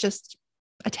face-to-face. And it was just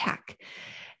attack.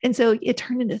 And so it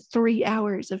turned into 3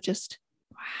 hours of just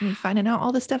me finding out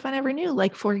all the stuff I never knew.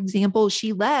 Like, for example,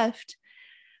 she left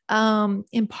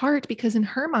in part because in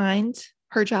her mind,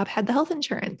 her job had the health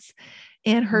insurance,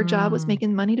 and her job was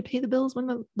making money to pay the bills when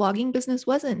the logging business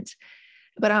wasn't.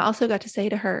 But I also got to say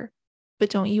to her, but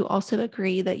don't you also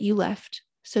agree that you left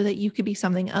so that you could be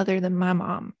something other than my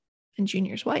mom and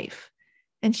Junior's wife?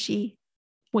 And she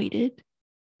waited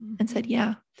and said,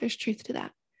 yeah, there's truth to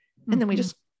that. And then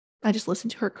I just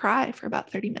listened to her cry for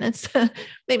about 30 minutes,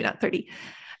 maybe not 30,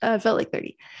 felt like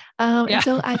 30. And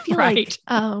so I feel like,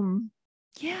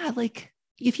 like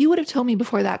if you would have told me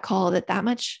before that call that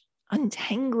much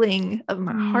untangling of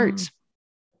my heart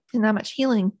and that much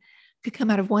healing could come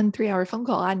out of 1 3-hour phone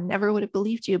call, I never would have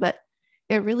believed you, but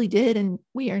it really did. And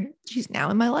she's now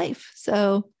in my life.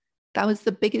 So that was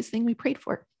the biggest thing we prayed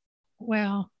for.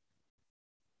 Well,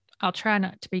 I'll try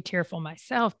not to be tearful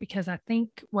myself, because I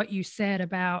think what you said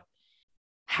about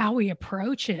how we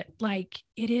approach it, like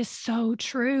it is so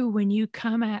true when you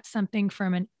come at something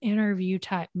from an interview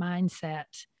type mindset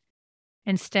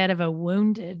instead of a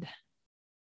wounded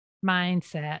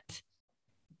mindset.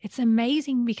 It's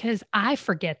amazing because I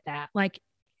forget that. Like,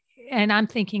 and I'm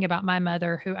thinking about my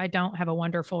mother, who I don't have a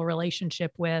wonderful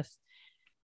relationship with.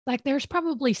 Like, there's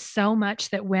probably so much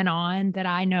that went on that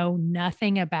I know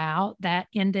nothing about that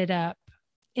ended up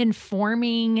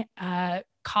informing,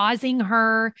 causing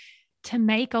her to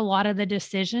make a lot of the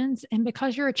decisions. And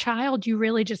because you're a child, you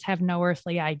really just have no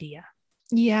earthly idea.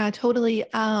 Yeah, totally.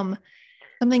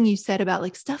 Something you said about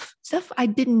like stuff I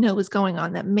didn't know was going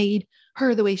on that made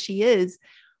her the way she is.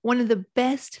 One of the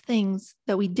best things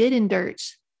that we did in Dirt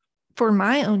for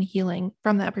my own healing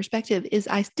from that perspective is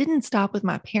I didn't stop with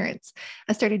my parents.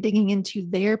 I started digging into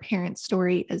their parents'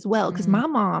 story as well. Because my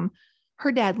mom,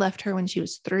 her dad left her when she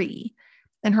was 3,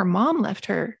 and her mom left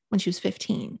her when she was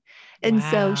 15. And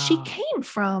so she came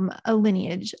from a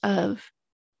lineage of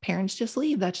parents just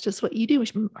leave. That's just what you do.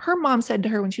 Her mom said to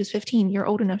her when she was 15, you're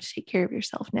old enough to take care of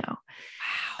yourself now.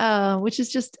 Wow. Which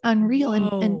is just unreal.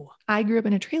 And I grew up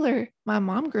in a trailer. My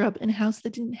mom grew up in a house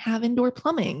that didn't have indoor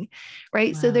plumbing.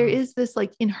 Right. Wow. So there is this,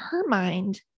 like, in her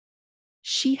mind,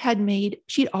 she'd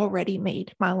already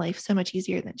made my life so much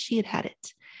easier than she had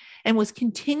it, and was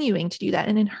continuing to do that.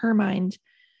 And in her mind,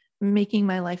 making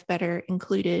my life better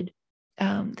included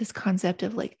this concept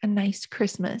of like a nice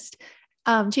Christmas.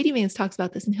 J.D. Vance talks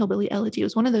about this in Hillbilly Elegy. It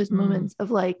was one of those moments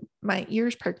of like my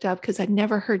ears perked up because I'd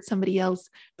never heard somebody else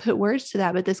put words to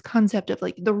that. But this concept of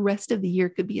like the rest of the year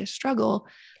could be a struggle,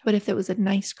 but if it was a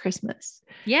nice Christmas,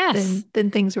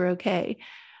 then things were okay.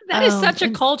 That is such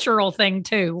a cultural thing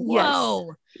too.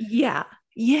 Whoa. Yes.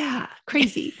 Yeah.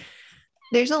 Crazy.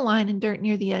 There's a line in Dirt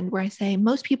near the end where I say,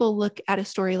 most people look at a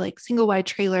story like Single Wide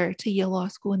Trailer to Yale Law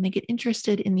School and they get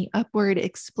interested in the upward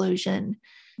explosion.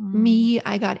 Me,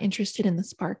 I got interested in the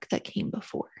spark that came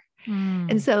before.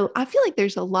 And so I feel like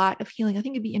there's a lot of healing. I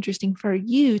think it'd be interesting for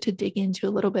you to dig into a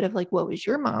little bit of like, what was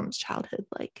your mom's childhood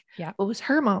like? Yeah. What was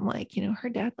her mom like? You know, her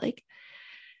dad like?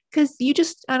 Because you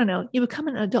just, I don't know, you become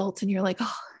an adult and you're like,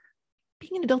 oh,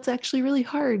 being an adult's actually really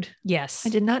hard. Yes. I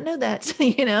did not know that,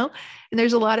 you know, and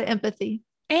there's a lot of empathy.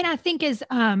 And I think as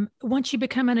once you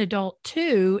become an adult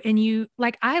too, and you,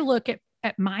 like, I look at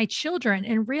my children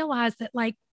and realize that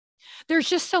like, there's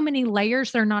just so many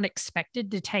layers they're not expected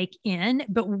to take in,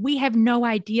 but we have no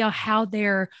idea how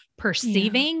they're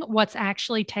perceiving what's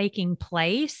actually taking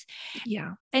place.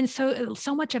 Yeah. And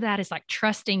so much of that is like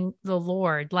trusting the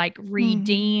Lord, like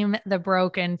redeem the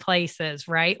broken places,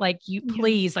 right? Like you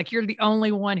please, like you're the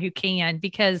only one who can,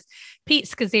 because Pete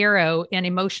Scazzaro in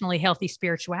Emotionally Healthy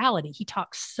Spirituality, he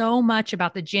talks so much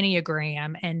about the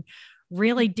Geneagram and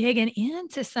really digging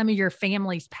into some of your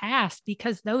family's past,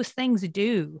 because those things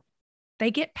they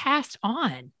get passed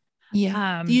on.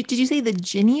 Yeah. Did you say the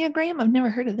Geneagram? I've never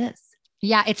heard of this.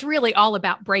 Yeah. It's really all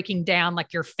about breaking down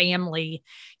like your family,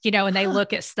 you know, and they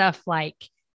look at stuff like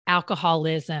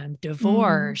alcoholism,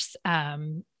 divorce, I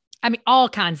mean, all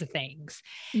kinds of things.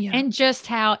 Yeah. And just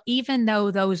how, even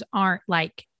though those aren't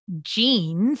like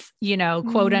genes, you know,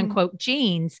 quote unquote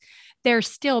genes, there's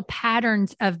still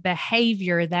patterns of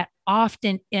behavior that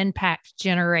often impact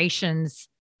generations.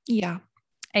 Yeah.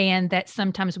 And that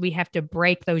sometimes we have to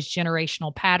break those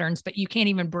generational patterns, but you can't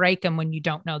even break them when you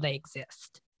don't know they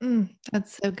exist.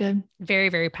 That's so good. Very,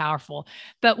 very powerful.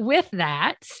 But with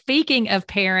that, speaking of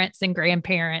parents and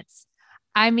grandparents,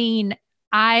 I mean,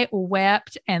 I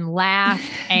wept and laughed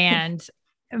and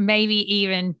maybe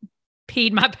even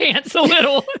peed my pants a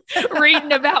little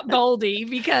reading about Goldie,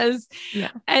 because,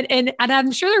 and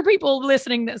I'm sure there are people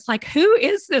listening that's like, who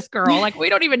is this girl? Like, we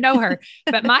don't even know her.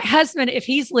 But my husband, if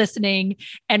he's listening,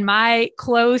 and my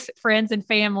close friends and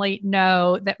family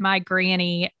know that my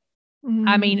granny,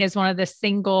 I mean, is one of the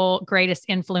single greatest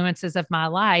influences of my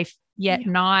life, yet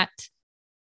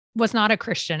was not a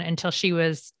Christian until she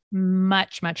was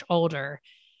much, much older.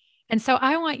 And so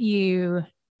I want you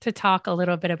to talk a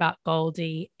little bit about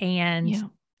Goldie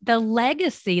and the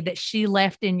legacy that she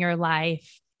left in your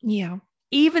life. Yeah.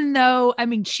 Even though, I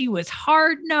mean, she was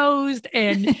hard-nosed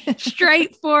and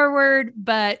straightforward,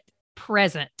 but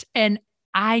present. And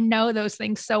I know those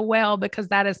things so well because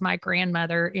that is my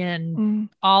grandmother in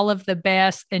all of the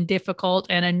best and difficult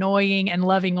and annoying and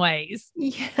loving ways.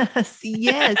 Yes.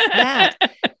 That.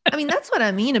 I mean, that's what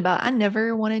I mean about, I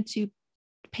never wanted to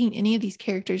paint any of these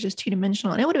characters as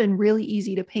two-dimensional. And it would have been really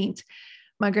easy to paint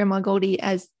my grandma Goldie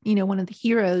as, you know, one of the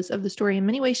heroes of the story. In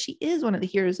many ways, she is one of the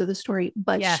heroes of the story,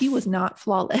 but she was not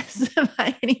flawless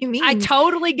by any means. I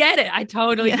totally get it.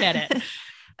 Get it.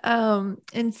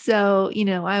 And so,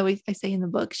 I say in the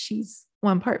book, she's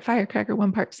one part firecracker,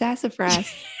 one part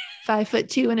sassafras,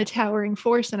 5'2" and a towering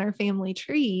force in our family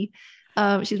tree.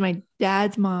 She's my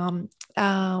dad's mom.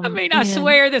 I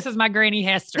swear this is my Granny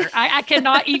Hester. I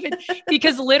cannot even,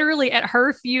 because literally at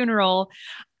her funeral,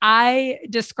 we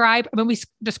describe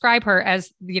her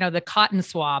as, the cotton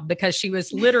swab, because she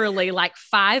was literally like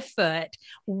 5 foot,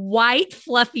 white,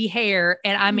 fluffy hair.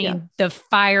 And the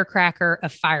firecracker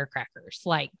of firecrackers,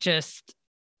 like just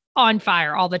on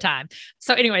fire all the time.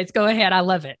 So anyways, go ahead. I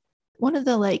love it. One of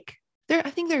the, I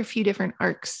think there are a few different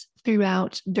arcs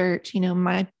throughout Dirt,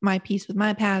 my piece with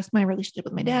my past, my relationship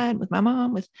with my dad, with my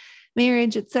mom, with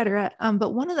marriage, etc.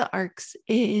 But one of the arcs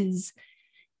is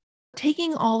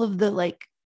taking all of the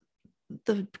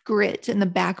grit and the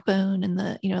backbone and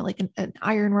the, an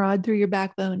iron rod through your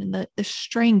backbone and the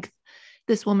strength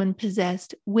this woman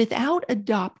possessed without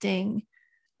adopting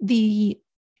the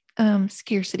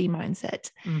scarcity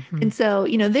mindset. Mm-hmm. And so,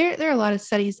 there are a lot of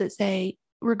studies that say,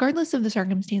 regardless of the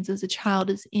circumstances a child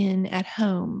is in at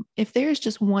home, if there's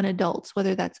just one adult,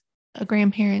 whether that's a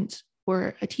grandparent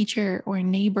or a teacher or a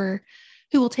neighbor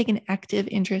who will take an active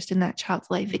interest in that child's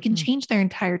life, it can change their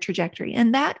entire trajectory.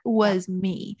 And that was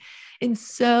me. In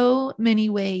so many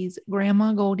ways,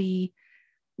 Grandma Goldie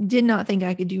did not think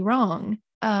I could do wrong.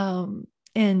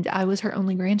 And I was her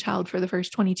only grandchild for the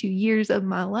first 22 years of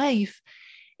my life.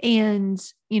 And,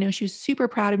 she was super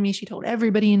proud of me. She told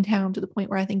everybody in town, to the point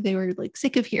where I think they were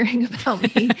sick of hearing about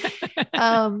me.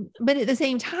 But at the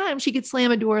same time, she could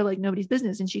slam a door like nobody's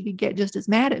business, and she could get just as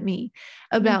mad at me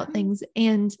about things.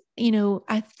 And,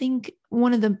 I think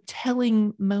one of the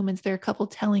telling moments, there are a couple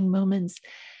telling moments.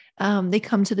 They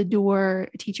come to the door.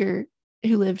 A teacher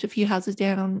who lived a few houses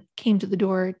down came to the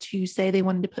door to say they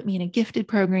wanted to put me in a gifted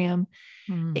program.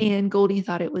 And Goldie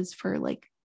thought it was for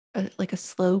a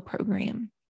slow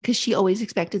program, because she always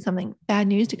expected something bad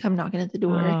news to come knocking at the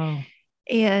door. Oh.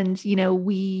 And,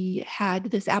 we had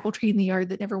this apple tree in the yard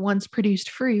that never once produced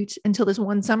fruit until this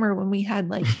one summer when we had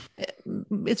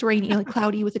it's rainy,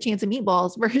 cloudy with a chance of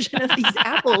meatballs version of these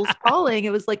apples falling.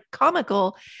 It was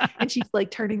comical. And she's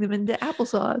turning them into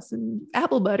applesauce and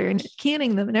apple butter and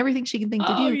canning them and everything she can think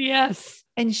to do. Oh, yes.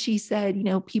 And she said,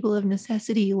 people of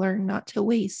necessity learn not to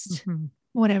waste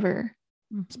whatever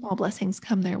small blessings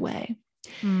come their way.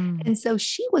 And so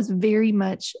she was very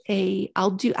much I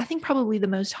think probably the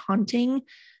most haunting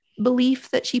belief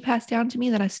that she passed down to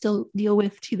me that I still deal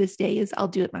with to this day is I'll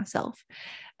do it myself.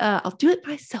 I'll do it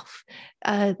myself.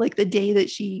 The day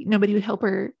that nobody would help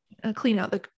her clean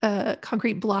out the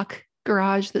concrete block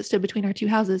garage that stood between our two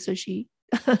houses. So she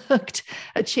hooked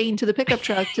a chain to the pickup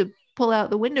truck to pull out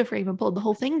the window frame and pulled the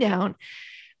whole thing down.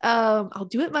 I'll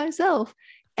do it myself.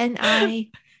 And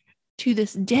I, to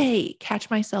this day, catch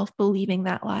myself believing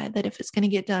that lie, that if it's going to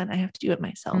get done, I have to do it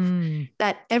myself,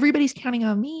 that everybody's counting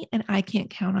on me and I can't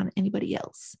count on anybody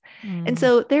else. And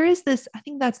so there is this, I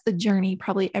think that's the journey,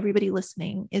 probably everybody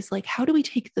listening is how do we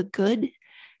take the good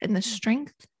and the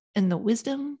strength and the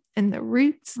wisdom and the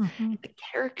roots, and the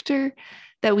character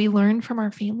that we learn from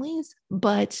our families,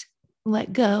 but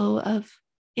let go of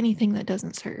anything that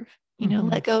doesn't serve,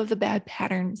 let go of the bad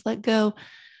patterns, let go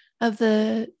of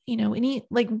the, any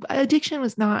addiction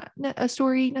was not a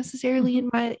story necessarily in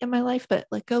my life, but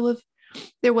let go of,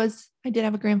 I did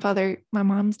have a grandfather, my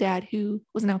mom's dad, who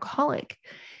was an alcoholic.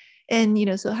 And,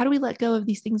 so how do we let go of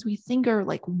these things we think are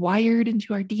wired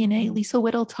into our DNA? Lisa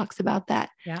Whittle talks about that,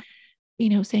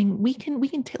 saying we can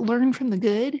learn from the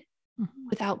good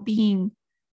without being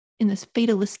in this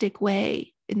fatalistic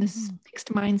way, in this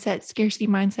fixed mindset, scarcity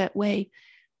mindset way,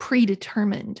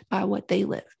 predetermined by what they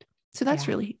lived. So that's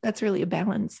really a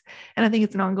balance. And I think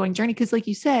it's an ongoing journey, because like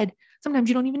you said, sometimes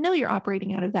you don't even know you're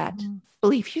operating out of that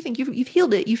belief. You think you've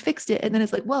healed it, you fixed it. And then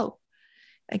it's whoa,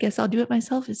 I guess I'll do it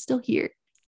myself is still here.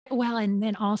 Well, and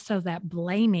then also that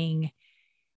blaming,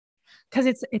 because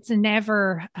it's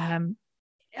never,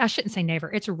 I shouldn't say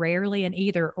never, it's rarely an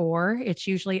either or, it's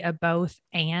usually a both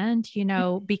and,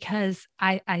 because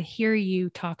I hear you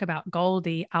talk about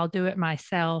Goldie, I'll do it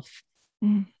myself.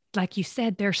 Like you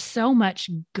said, there's so much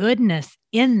goodness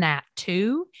in that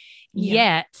too.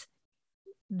 Yet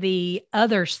the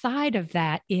other side of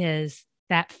that is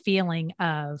that feeling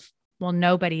of, well,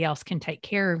 nobody else can take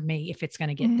care of me if it's going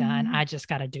to get done. I just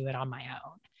got to do it on my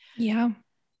own. Yeah.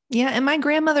 Yeah. And my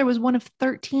grandmother was one of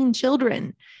 13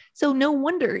 children. So no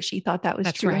wonder she thought that was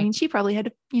That's true. right. I mean, she probably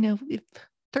had to, if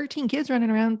 13 kids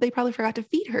running around, they probably forgot to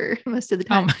feed her most of the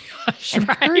time. Oh my gosh, and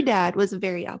right. her dad was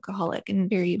very alcoholic and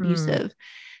very abusive.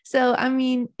 So, I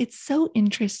mean, it's so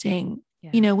interesting,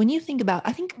 when you think about,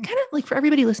 I think kind of for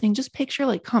everybody listening, just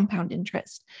picture compound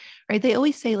interest, right? They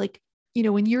always say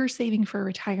when you're saving for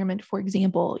retirement, for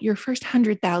example, your first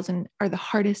 100,000 are the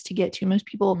hardest to get to. Most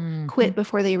people quit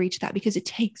before they reach that because it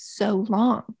takes so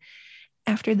long.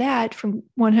 After that, from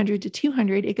 100 to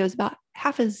 200, it goes about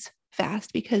half as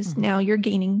fast because now you're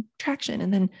gaining traction,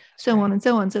 and then so on and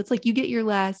so on. So it's like you get your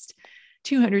last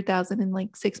 200,000 in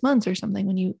like 6 months or something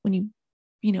when you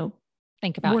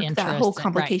think about work that whole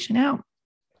complication out.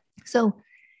 So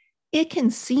it can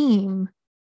seem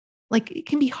like it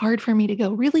can be hard for me to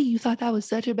go, really, you thought that was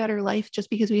such a better life just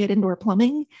because we had indoor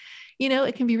plumbing?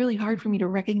 It can be really hard for me to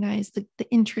recognize the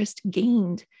interest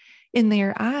gained in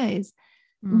their eyes.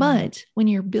 But when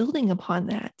you're building upon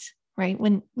that, right?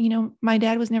 When, my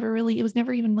dad was never really, it was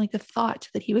never even like a thought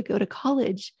that he would go to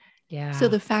college. Yeah. So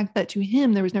the fact that to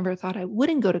him, there was never a thought I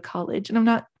wouldn't go to college. And I'm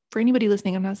not, for anybody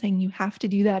listening, I'm not saying you have to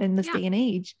do that in this day and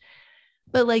age,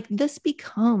 but like this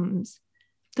becomes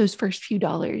those first few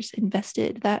dollars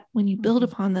invested, that when you build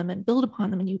upon them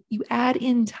and you add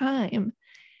in time,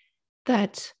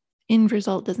 that end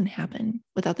result doesn't happen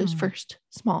without those first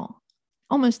small,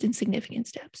 almost insignificant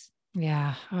steps.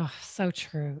 Yeah. Oh, so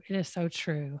true. It is so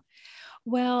true.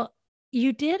 Well,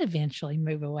 you did eventually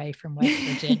move away from West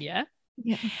Virginia.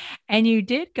 Yeah. And you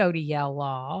did go to Yale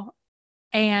Law.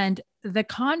 And the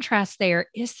contrast there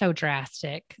is so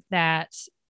drastic that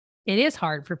it is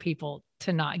hard for people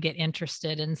to not get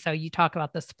interested. And so you talk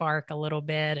about the spark a little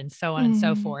bit and so on and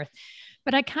so forth.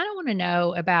 But I kind of want to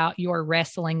know about your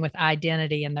wrestling with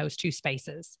identity in those two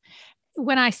spaces.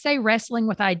 When I say wrestling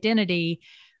with identity,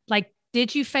 like,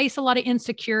 did you face a lot of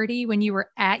insecurity when you were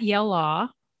at Yale Law?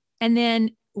 And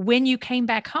then when you came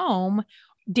back home,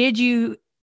 did you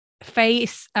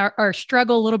face or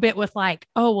struggle a little bit with like,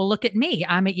 oh, well, look at me,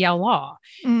 I'm at Yale Law.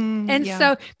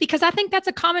 So, because I think that's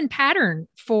a common pattern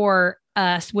for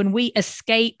us when we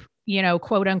escape,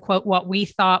 quote unquote, what we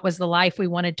thought was the life we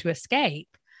wanted to escape.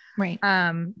 Right.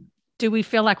 Do we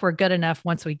feel like we're good enough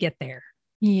once we get there?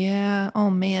 Yeah. Oh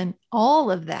man.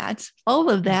 All of that.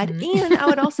 And I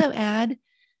would also add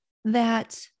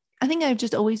that I think I've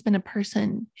just always been a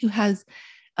person who has,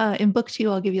 in book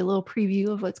 2, I'll give you a little preview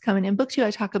of what's coming. In book 2,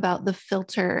 I talk about the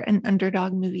filter and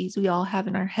underdog movies we all have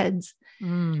in our heads.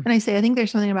 And I say, I think there's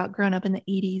something about growing up in the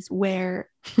 80s where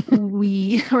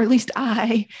we, or at least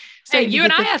I. Hey, you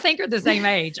and I think are the same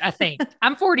age, I think.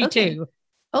 I'm 42. Okay.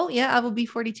 Oh yeah. I will be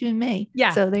 42 in May.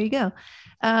 Yeah. So there you go.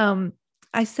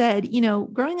 I said,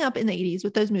 growing up in the 80s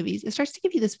with those movies, it starts to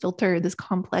give you this filter, this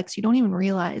complex. You don't even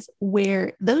realize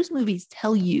where those movies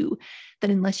tell you that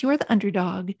unless you are the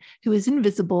underdog who is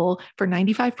invisible for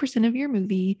 95% of your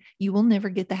movie, you will never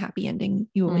get the happy ending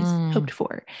you always hoped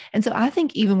for. And so I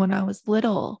think even when I was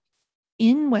little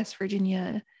in West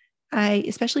Virginia,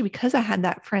 especially because I had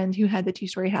that friend who had the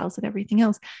 2-story house and everything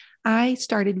else, I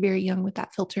started very young with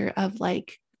that filter of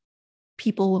like,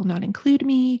 people will not include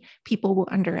me. People will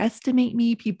underestimate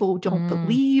me. People don't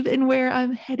believe in where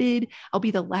I'm headed. I'll be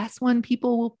the last one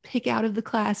people will pick out of the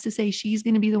class to say she's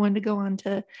going to be the one to go on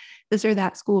to this or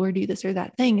that school or do this or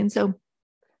that thing. And so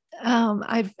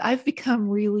I've become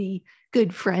really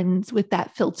good friends with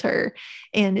that filter,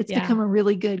 and it's become a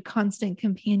really good constant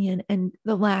companion. And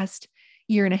the last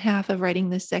year and a half of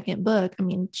writing this second book, I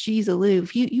mean, geez,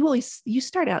 aloof, you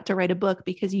start out to write a book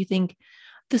because you think,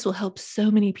 this will help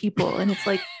so many people. And it's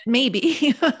like,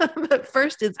 maybe, but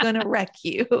first it's going to wreck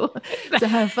you. So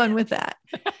have fun with that.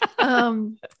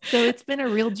 So it's been a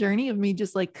real journey of me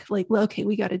just like, well, okay,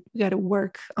 we got to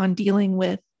work on dealing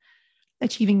with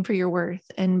achieving for your worth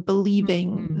and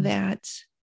believing that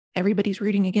everybody's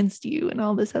rooting against you and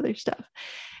all this other stuff.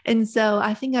 And so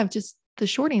I think the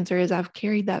short answer is I've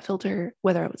carried that filter,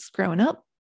 whether I was growing up,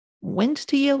 went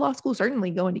to Yale Law School,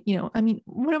 certainly going to,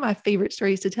 one of my favorite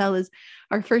stories to tell is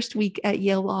our first week at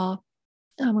Yale Law.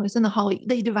 I was in the hall.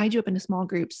 They divide you up into small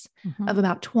groups of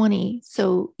about 20.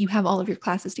 So you have all of your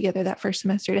classes together that first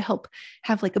semester to help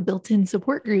have like a built-in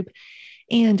support group.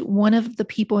 And one of the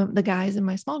people, the guys in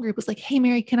my small group was like, hey,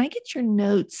 Mary, can I get your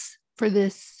notes for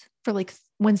this for like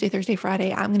Wednesday, Thursday,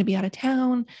 Friday? I'm going to be out of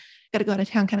town. Got to go out of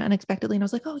town kind of unexpectedly. And I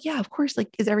was like, oh yeah, of course. Like,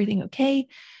 is everything okay?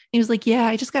 He was like, yeah,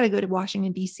 I just got to go to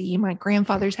Washington, D.C. My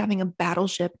grandfather's having a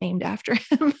battleship named after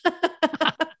him.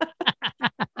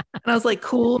 And I was like,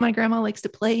 cool. My grandma likes to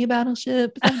play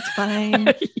Battleship. That's fine.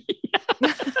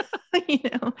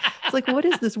 It's like, what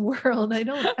is this world? I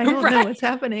don't know what's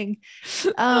happening.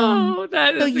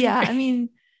 I mean,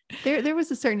 there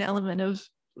was a certain element of,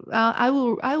 I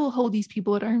will hold these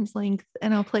people at arm's length,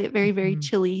 and I'll play it very, very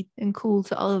chilly and cool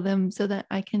to all of them so that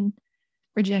I can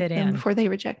reject them before they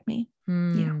reject me.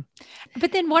 Yeah.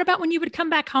 But then what about when you would come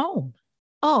back home?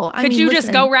 Oh, Could you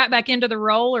just go right back into the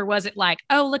role, or was it like,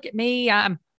 oh, look at me,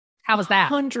 I'm How was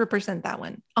that? 100% that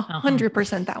one.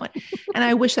 100% that one. And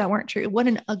I wish that weren't true. What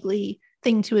an ugly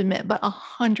thing to admit, but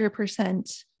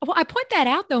 100%. Well, I point that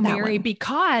out though, Mary,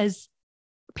 because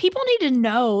people need to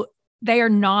know they are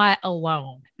not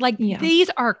alone. Like these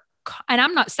are, and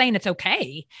I'm not saying it's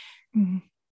okay,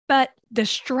 but the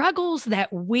struggles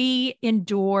that we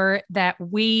endure, that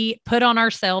we put on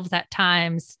ourselves at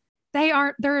times,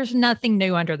 there's nothing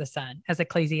new under the sun, as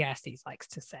Ecclesiastes likes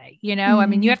to say. I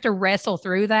mean, you have to wrestle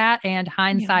through that, and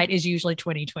hindsight is usually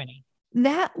 20/20.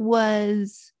 That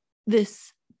was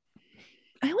this.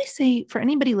 I always say for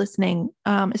anybody listening,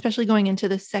 especially going into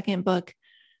the second book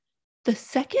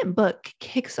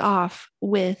kicks off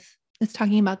with, it's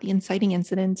talking about the inciting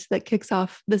incident that kicks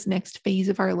off this next phase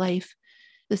of our life,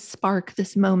 this spark,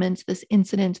 this moment, this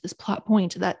incident, this plot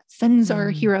point that sends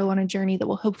our hero on a journey that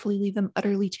will hopefully leave them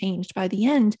utterly changed by the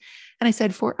end. And I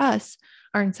said, for us,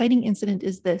 our inciting incident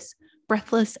is this: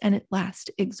 breathless and at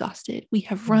last exhausted. We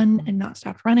have run and not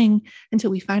stopped running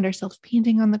until we find ourselves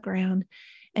panting on the ground.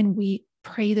 And we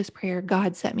pray this prayer: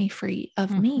 God, set me free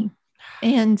of me.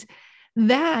 And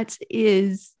that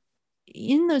is,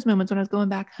 in those moments when I was going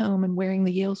back home and wearing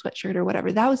the Yale sweatshirt or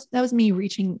whatever, that was me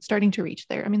starting to reach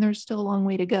there. I mean, there's still a long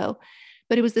way to go,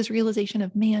 but it was this realization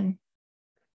of, man,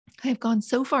 I've gone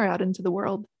so far out into the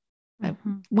world. I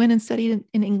went and studied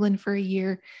in England for a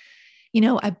year.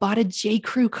 I bought a J.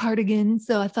 Crew cardigan,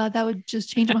 so I thought that would just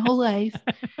change my whole life.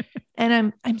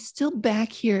 And I'm still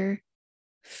back here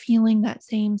feeling that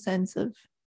same sense of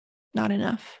not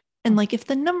enough. And like, if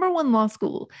the number one law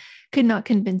school could not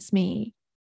convince me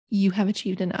you have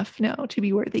achieved enough now to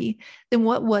be worthy, then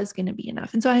what was going to be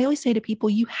enough? And so I always say to people,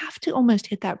 you have to almost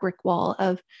hit that brick wall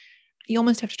of, you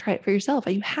almost have to try it for yourself.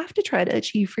 You have to try to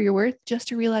achieve for your worth just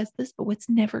to realize this, but what's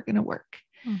never going to work.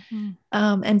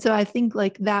 And so I think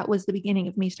like that was the beginning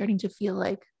of me starting to feel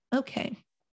like, okay,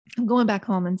 I'm going back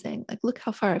home and saying like, look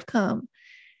how far I've come.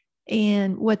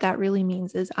 And what that really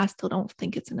means is I still don't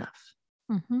think it's enough.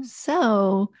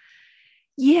 So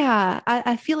yeah,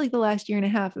 I feel like the last year and a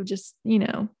half of just,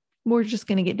 we're just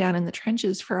going to get down in the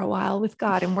trenches for a while with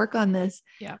God and work on this.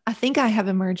 Yeah. I think I have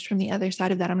emerged from the other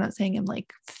side of that. I'm not saying I'm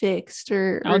like fixed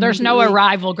or there's no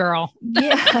arrival, girl.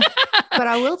 Yeah. But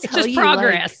I will tell you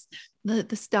progress. Like,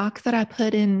 the stock that I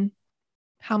put in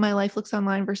how my life looks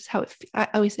online versus how I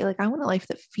always say, like, I want a life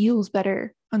that feels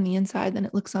better on the inside than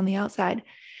it looks on the outside.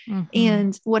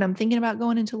 And what I'm thinking about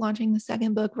going into launching the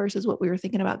second book versus what we were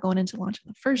thinking about going into launching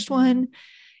the first one,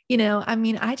 I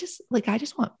mean, I just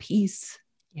want peace.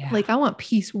 Yeah. Like I want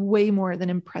peace way more than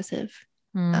impressive.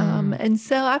 And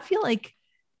so I feel like,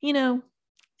 40,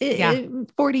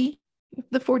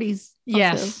 the 40s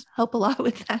also help a lot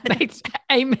with that.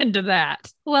 Amen to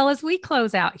that. Well, as we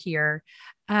close out here,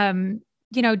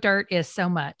 Dirt is so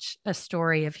much a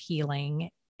story of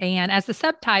healing. And as the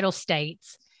subtitle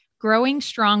states, growing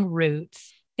strong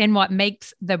roots in what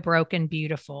makes the broken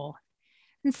beautiful.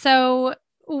 And so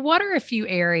what are a few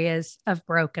areas of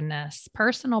brokenness,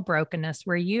 personal brokenness,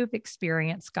 where you've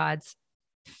experienced God's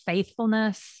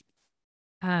faithfulness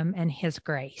and his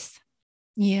grace?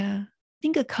 Yeah. I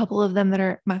think a couple of them that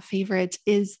are my favorites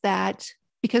is that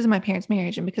because of my parents'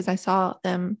 marriage and because I saw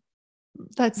them,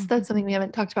 that's something we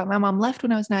haven't talked about. My mom left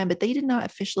when I was 9, but they did not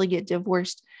officially get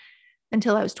divorced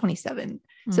until I was 27.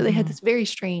 So they had this very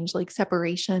strange like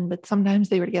separation, but sometimes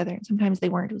they were together and sometimes they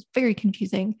weren't. It was very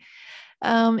confusing.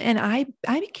 And I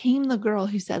became the girl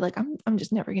who said like, I'm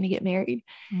just never going to get married.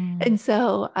 And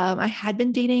so I had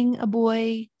been dating a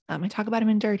boy. I talk about him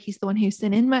in Dirt. He's the one who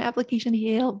sent in my application to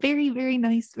Yale. Very, very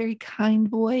nice, very kind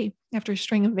boy after a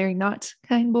string of very not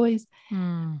kind boys.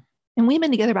 And we've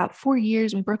been together about 4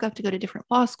 years. We broke up to go to different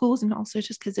law schools and also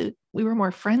just because we were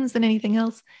more friends than anything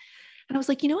else. And I was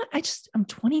like, you know what? I'm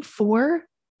 24,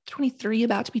 23,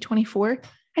 about to be 24.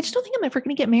 I just don't think I'm ever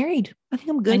going to get married. I think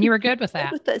I'm good. And you were good with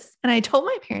that. With this. And I told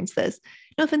my parents this.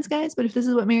 No offense, guys, but if this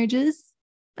is what marriage is,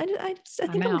 I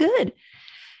think I'm good.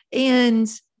 And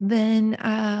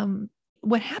then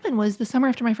what happened was the summer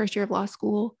after my first year of law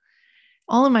school,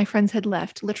 all of my friends had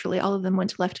left. Literally, all of them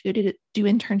went left to go to do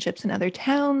internships in other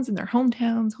towns, in their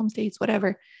hometowns, home states,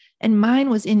 whatever. And mine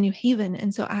was in New Haven.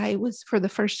 And so I was, for the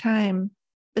first time,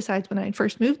 besides when I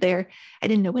first moved there, I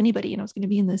didn't know anybody and I was going to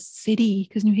be in this city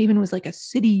because New Haven was like a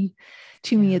city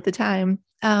to me at the time.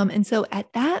 And so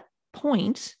at that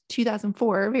point,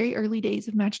 2004, very early days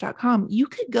of Match.com, you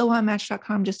could go on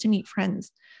Match.com just to meet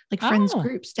friends, like friends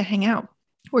groups to hang out,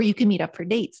 or you can meet up for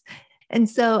dates. And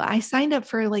so I signed up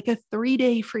for like a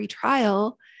 3-day free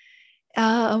trial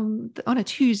on a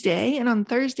Tuesday. And on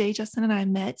Thursday, Justin and I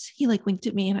met. He like winked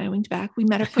at me and I winked back. We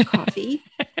met up for coffee.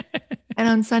 And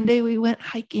on Sunday we went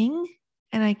hiking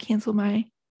and I canceled my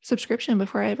subscription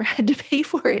before I ever had to pay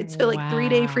for it. So like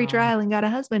 3-day free Wow. trial and got a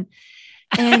husband.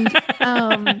 And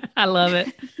I love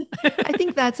it. I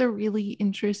think that's a really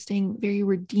interesting, very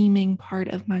redeeming part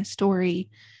of my story,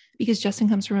 because Justin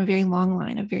comes from a very long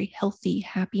line of very healthy,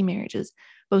 happy marriages.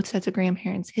 Both sets of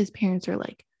grandparents. His parents are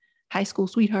like high school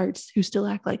sweethearts who still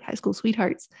act like high school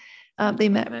sweethearts. They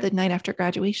met the night after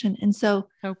graduation. And so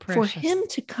for him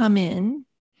to come in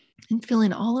and fill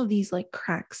in all of these like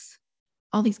cracks,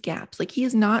 all these gaps, like he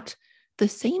is not the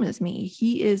same as me.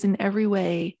 He is in every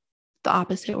way the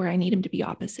opposite where I need him to be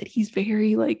opposite. He's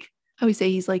very like, I always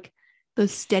say he's like the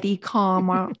steady calm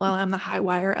while I'm the high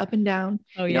wire up and down.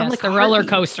 Oh, yes. I'm like the roller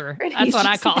coaster. That's what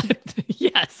I call it.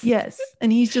 Yes. Yes.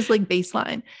 And he's just like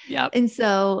baseline. Yep. And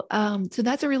so, so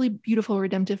that's a really beautiful,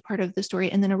 redemptive part of the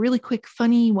story. And then a really quick,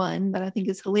 funny one that I think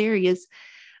is hilarious,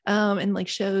 and like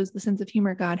shows the sense of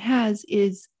humor God has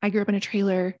is I grew up in a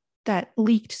trailer that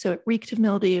leaked. So it reeked of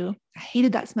mildew. I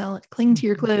hated that smell. It clinged to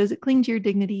your clothes. It clinged to your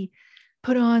dignity.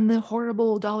 Put on the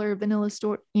horrible $1 vanilla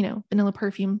store, vanilla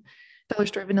perfume, dollar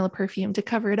store vanilla perfume to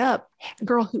cover it up. A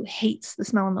girl who hates the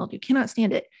smell of mildew, cannot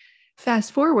stand it.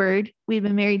 Fast forward, we'd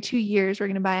been married 2 years. We're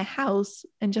going to buy a house.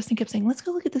 And Justin kept saying, let's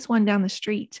go look at this one down the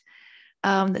street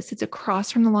that sits across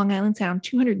from the Long Island Sound,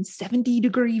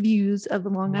 270-degree views of the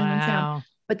Long Island Sound.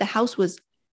 But the house was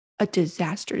a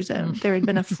disaster zone. There had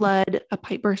been a flood, a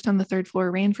pipe burst on the 3rd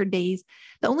floor, ran for days.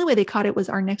 The only way they caught it was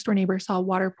our next door neighbor saw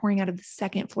water pouring out of the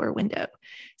 2nd floor window.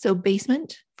 So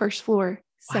basement, 1st floor,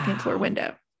 2nd floor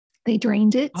window. They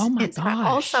drained it. Oh my gosh.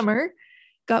 All summer,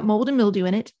 got mold and mildew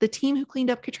in it. The team who cleaned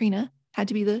up Katrina had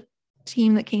to be the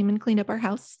team that came and cleaned up our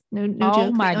house. No joke.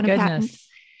 Oh my goodness.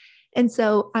 And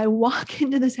so I walk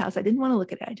into this house. I didn't want to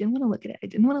look at it.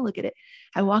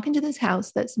 I walk into this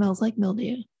house that smells like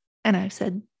mildew. And I've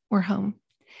said, we're home.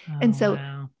 And so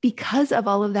because of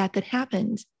all of that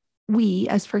happened, we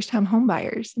as first-time home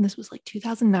buyers, and this was like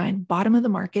 2009, bottom of the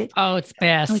market. Oh, it's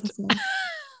best. Like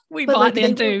we bought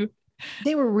then too.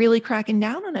 They were really cracking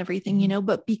down on everything,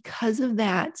 but because of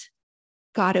that,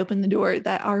 God opened the door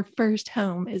that our first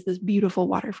home is this beautiful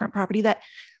waterfront property that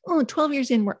 12 years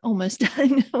in, we're almost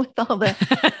done with all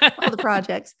the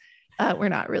projects. We're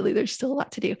not really, there's still a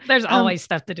lot to do. There's always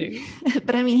stuff to do.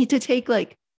 But I mean, to take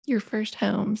like your first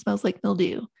home smells like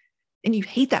mildew and you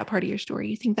hate that part of your story.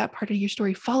 You think that part of your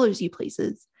story follows you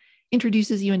places,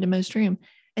 introduces you into most room,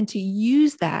 and to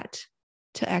use that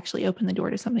to actually open the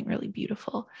door to something really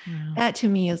beautiful. Yeah. That to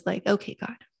me is like, okay,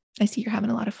 God, I see you're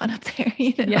having a lot of fun up there.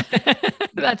 Yeah,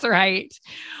 that's right.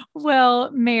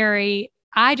 Well, Mary,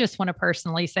 I just want to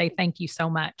personally say thank you so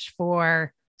much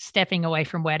for stepping away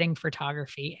from wedding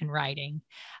photography and writing.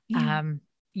 Yeah.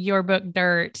 Your book,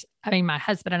 Dirt, I mean, my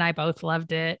husband and I both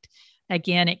loved it.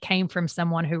 Again, it came from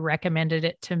someone who recommended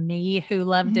it to me, who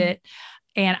loved it.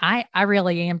 And I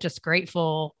really am just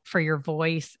grateful for your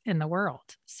voice in the world.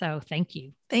 So thank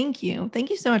you. Thank you. Thank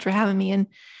you so much for having me. And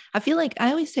I feel like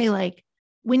I always say, like,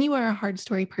 when you are a hard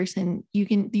story person,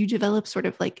 you develop sort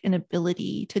of like an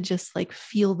ability to just like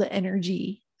feel the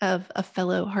energy of a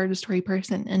fellow hard story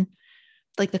person, and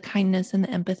like the kindness and the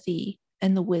empathy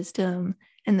and the wisdom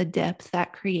and the depth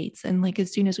that creates. And like,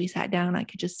 as soon as we sat down, I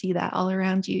could just see that all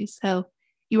around you. So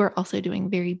you are also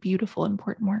doing very beautiful,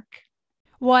 important work.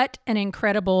 What an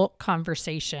incredible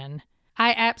conversation.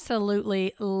 I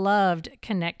absolutely loved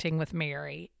connecting with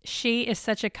Mary. She is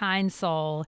such a kind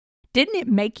soul. Didn't it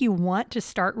make you want to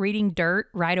start reading Dirt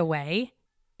right away?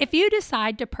 If you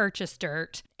decide to purchase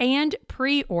Dirt and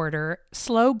pre-order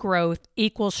Slow Growth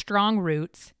Equals Strong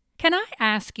Roots, can I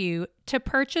ask you to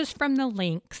purchase from the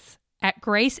links at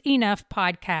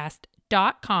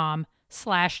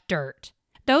graceenoughpodcast.com/dirt.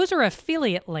 Those are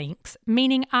affiliate links,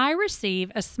 meaning I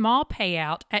receive a small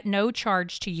payout at no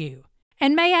charge to you.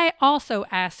 And may I also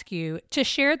ask you to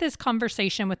share this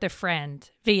conversation with a friend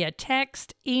via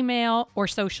text, email, or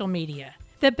social media.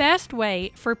 The best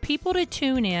way for people to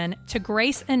tune in to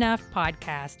Grace Enough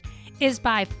Podcast is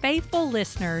by faithful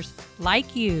listeners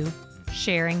like you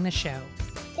sharing the show.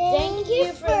 Thank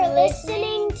you for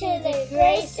listening to the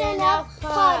Grace Enough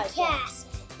Podcast.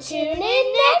 Tune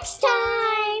in next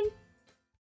time.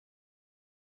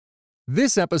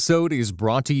 This episode is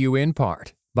brought to you in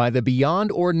part by the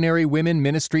Beyond Ordinary Women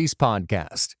Ministries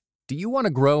podcast. Do you want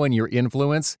to grow in your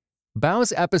influence?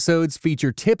 Bow's episodes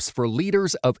feature tips for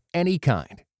leaders of any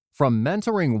kind, from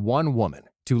mentoring one woman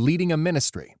to leading a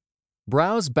ministry.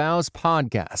 Browse Bow's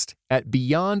podcast at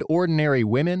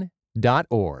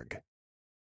beyondordinarywomen.org.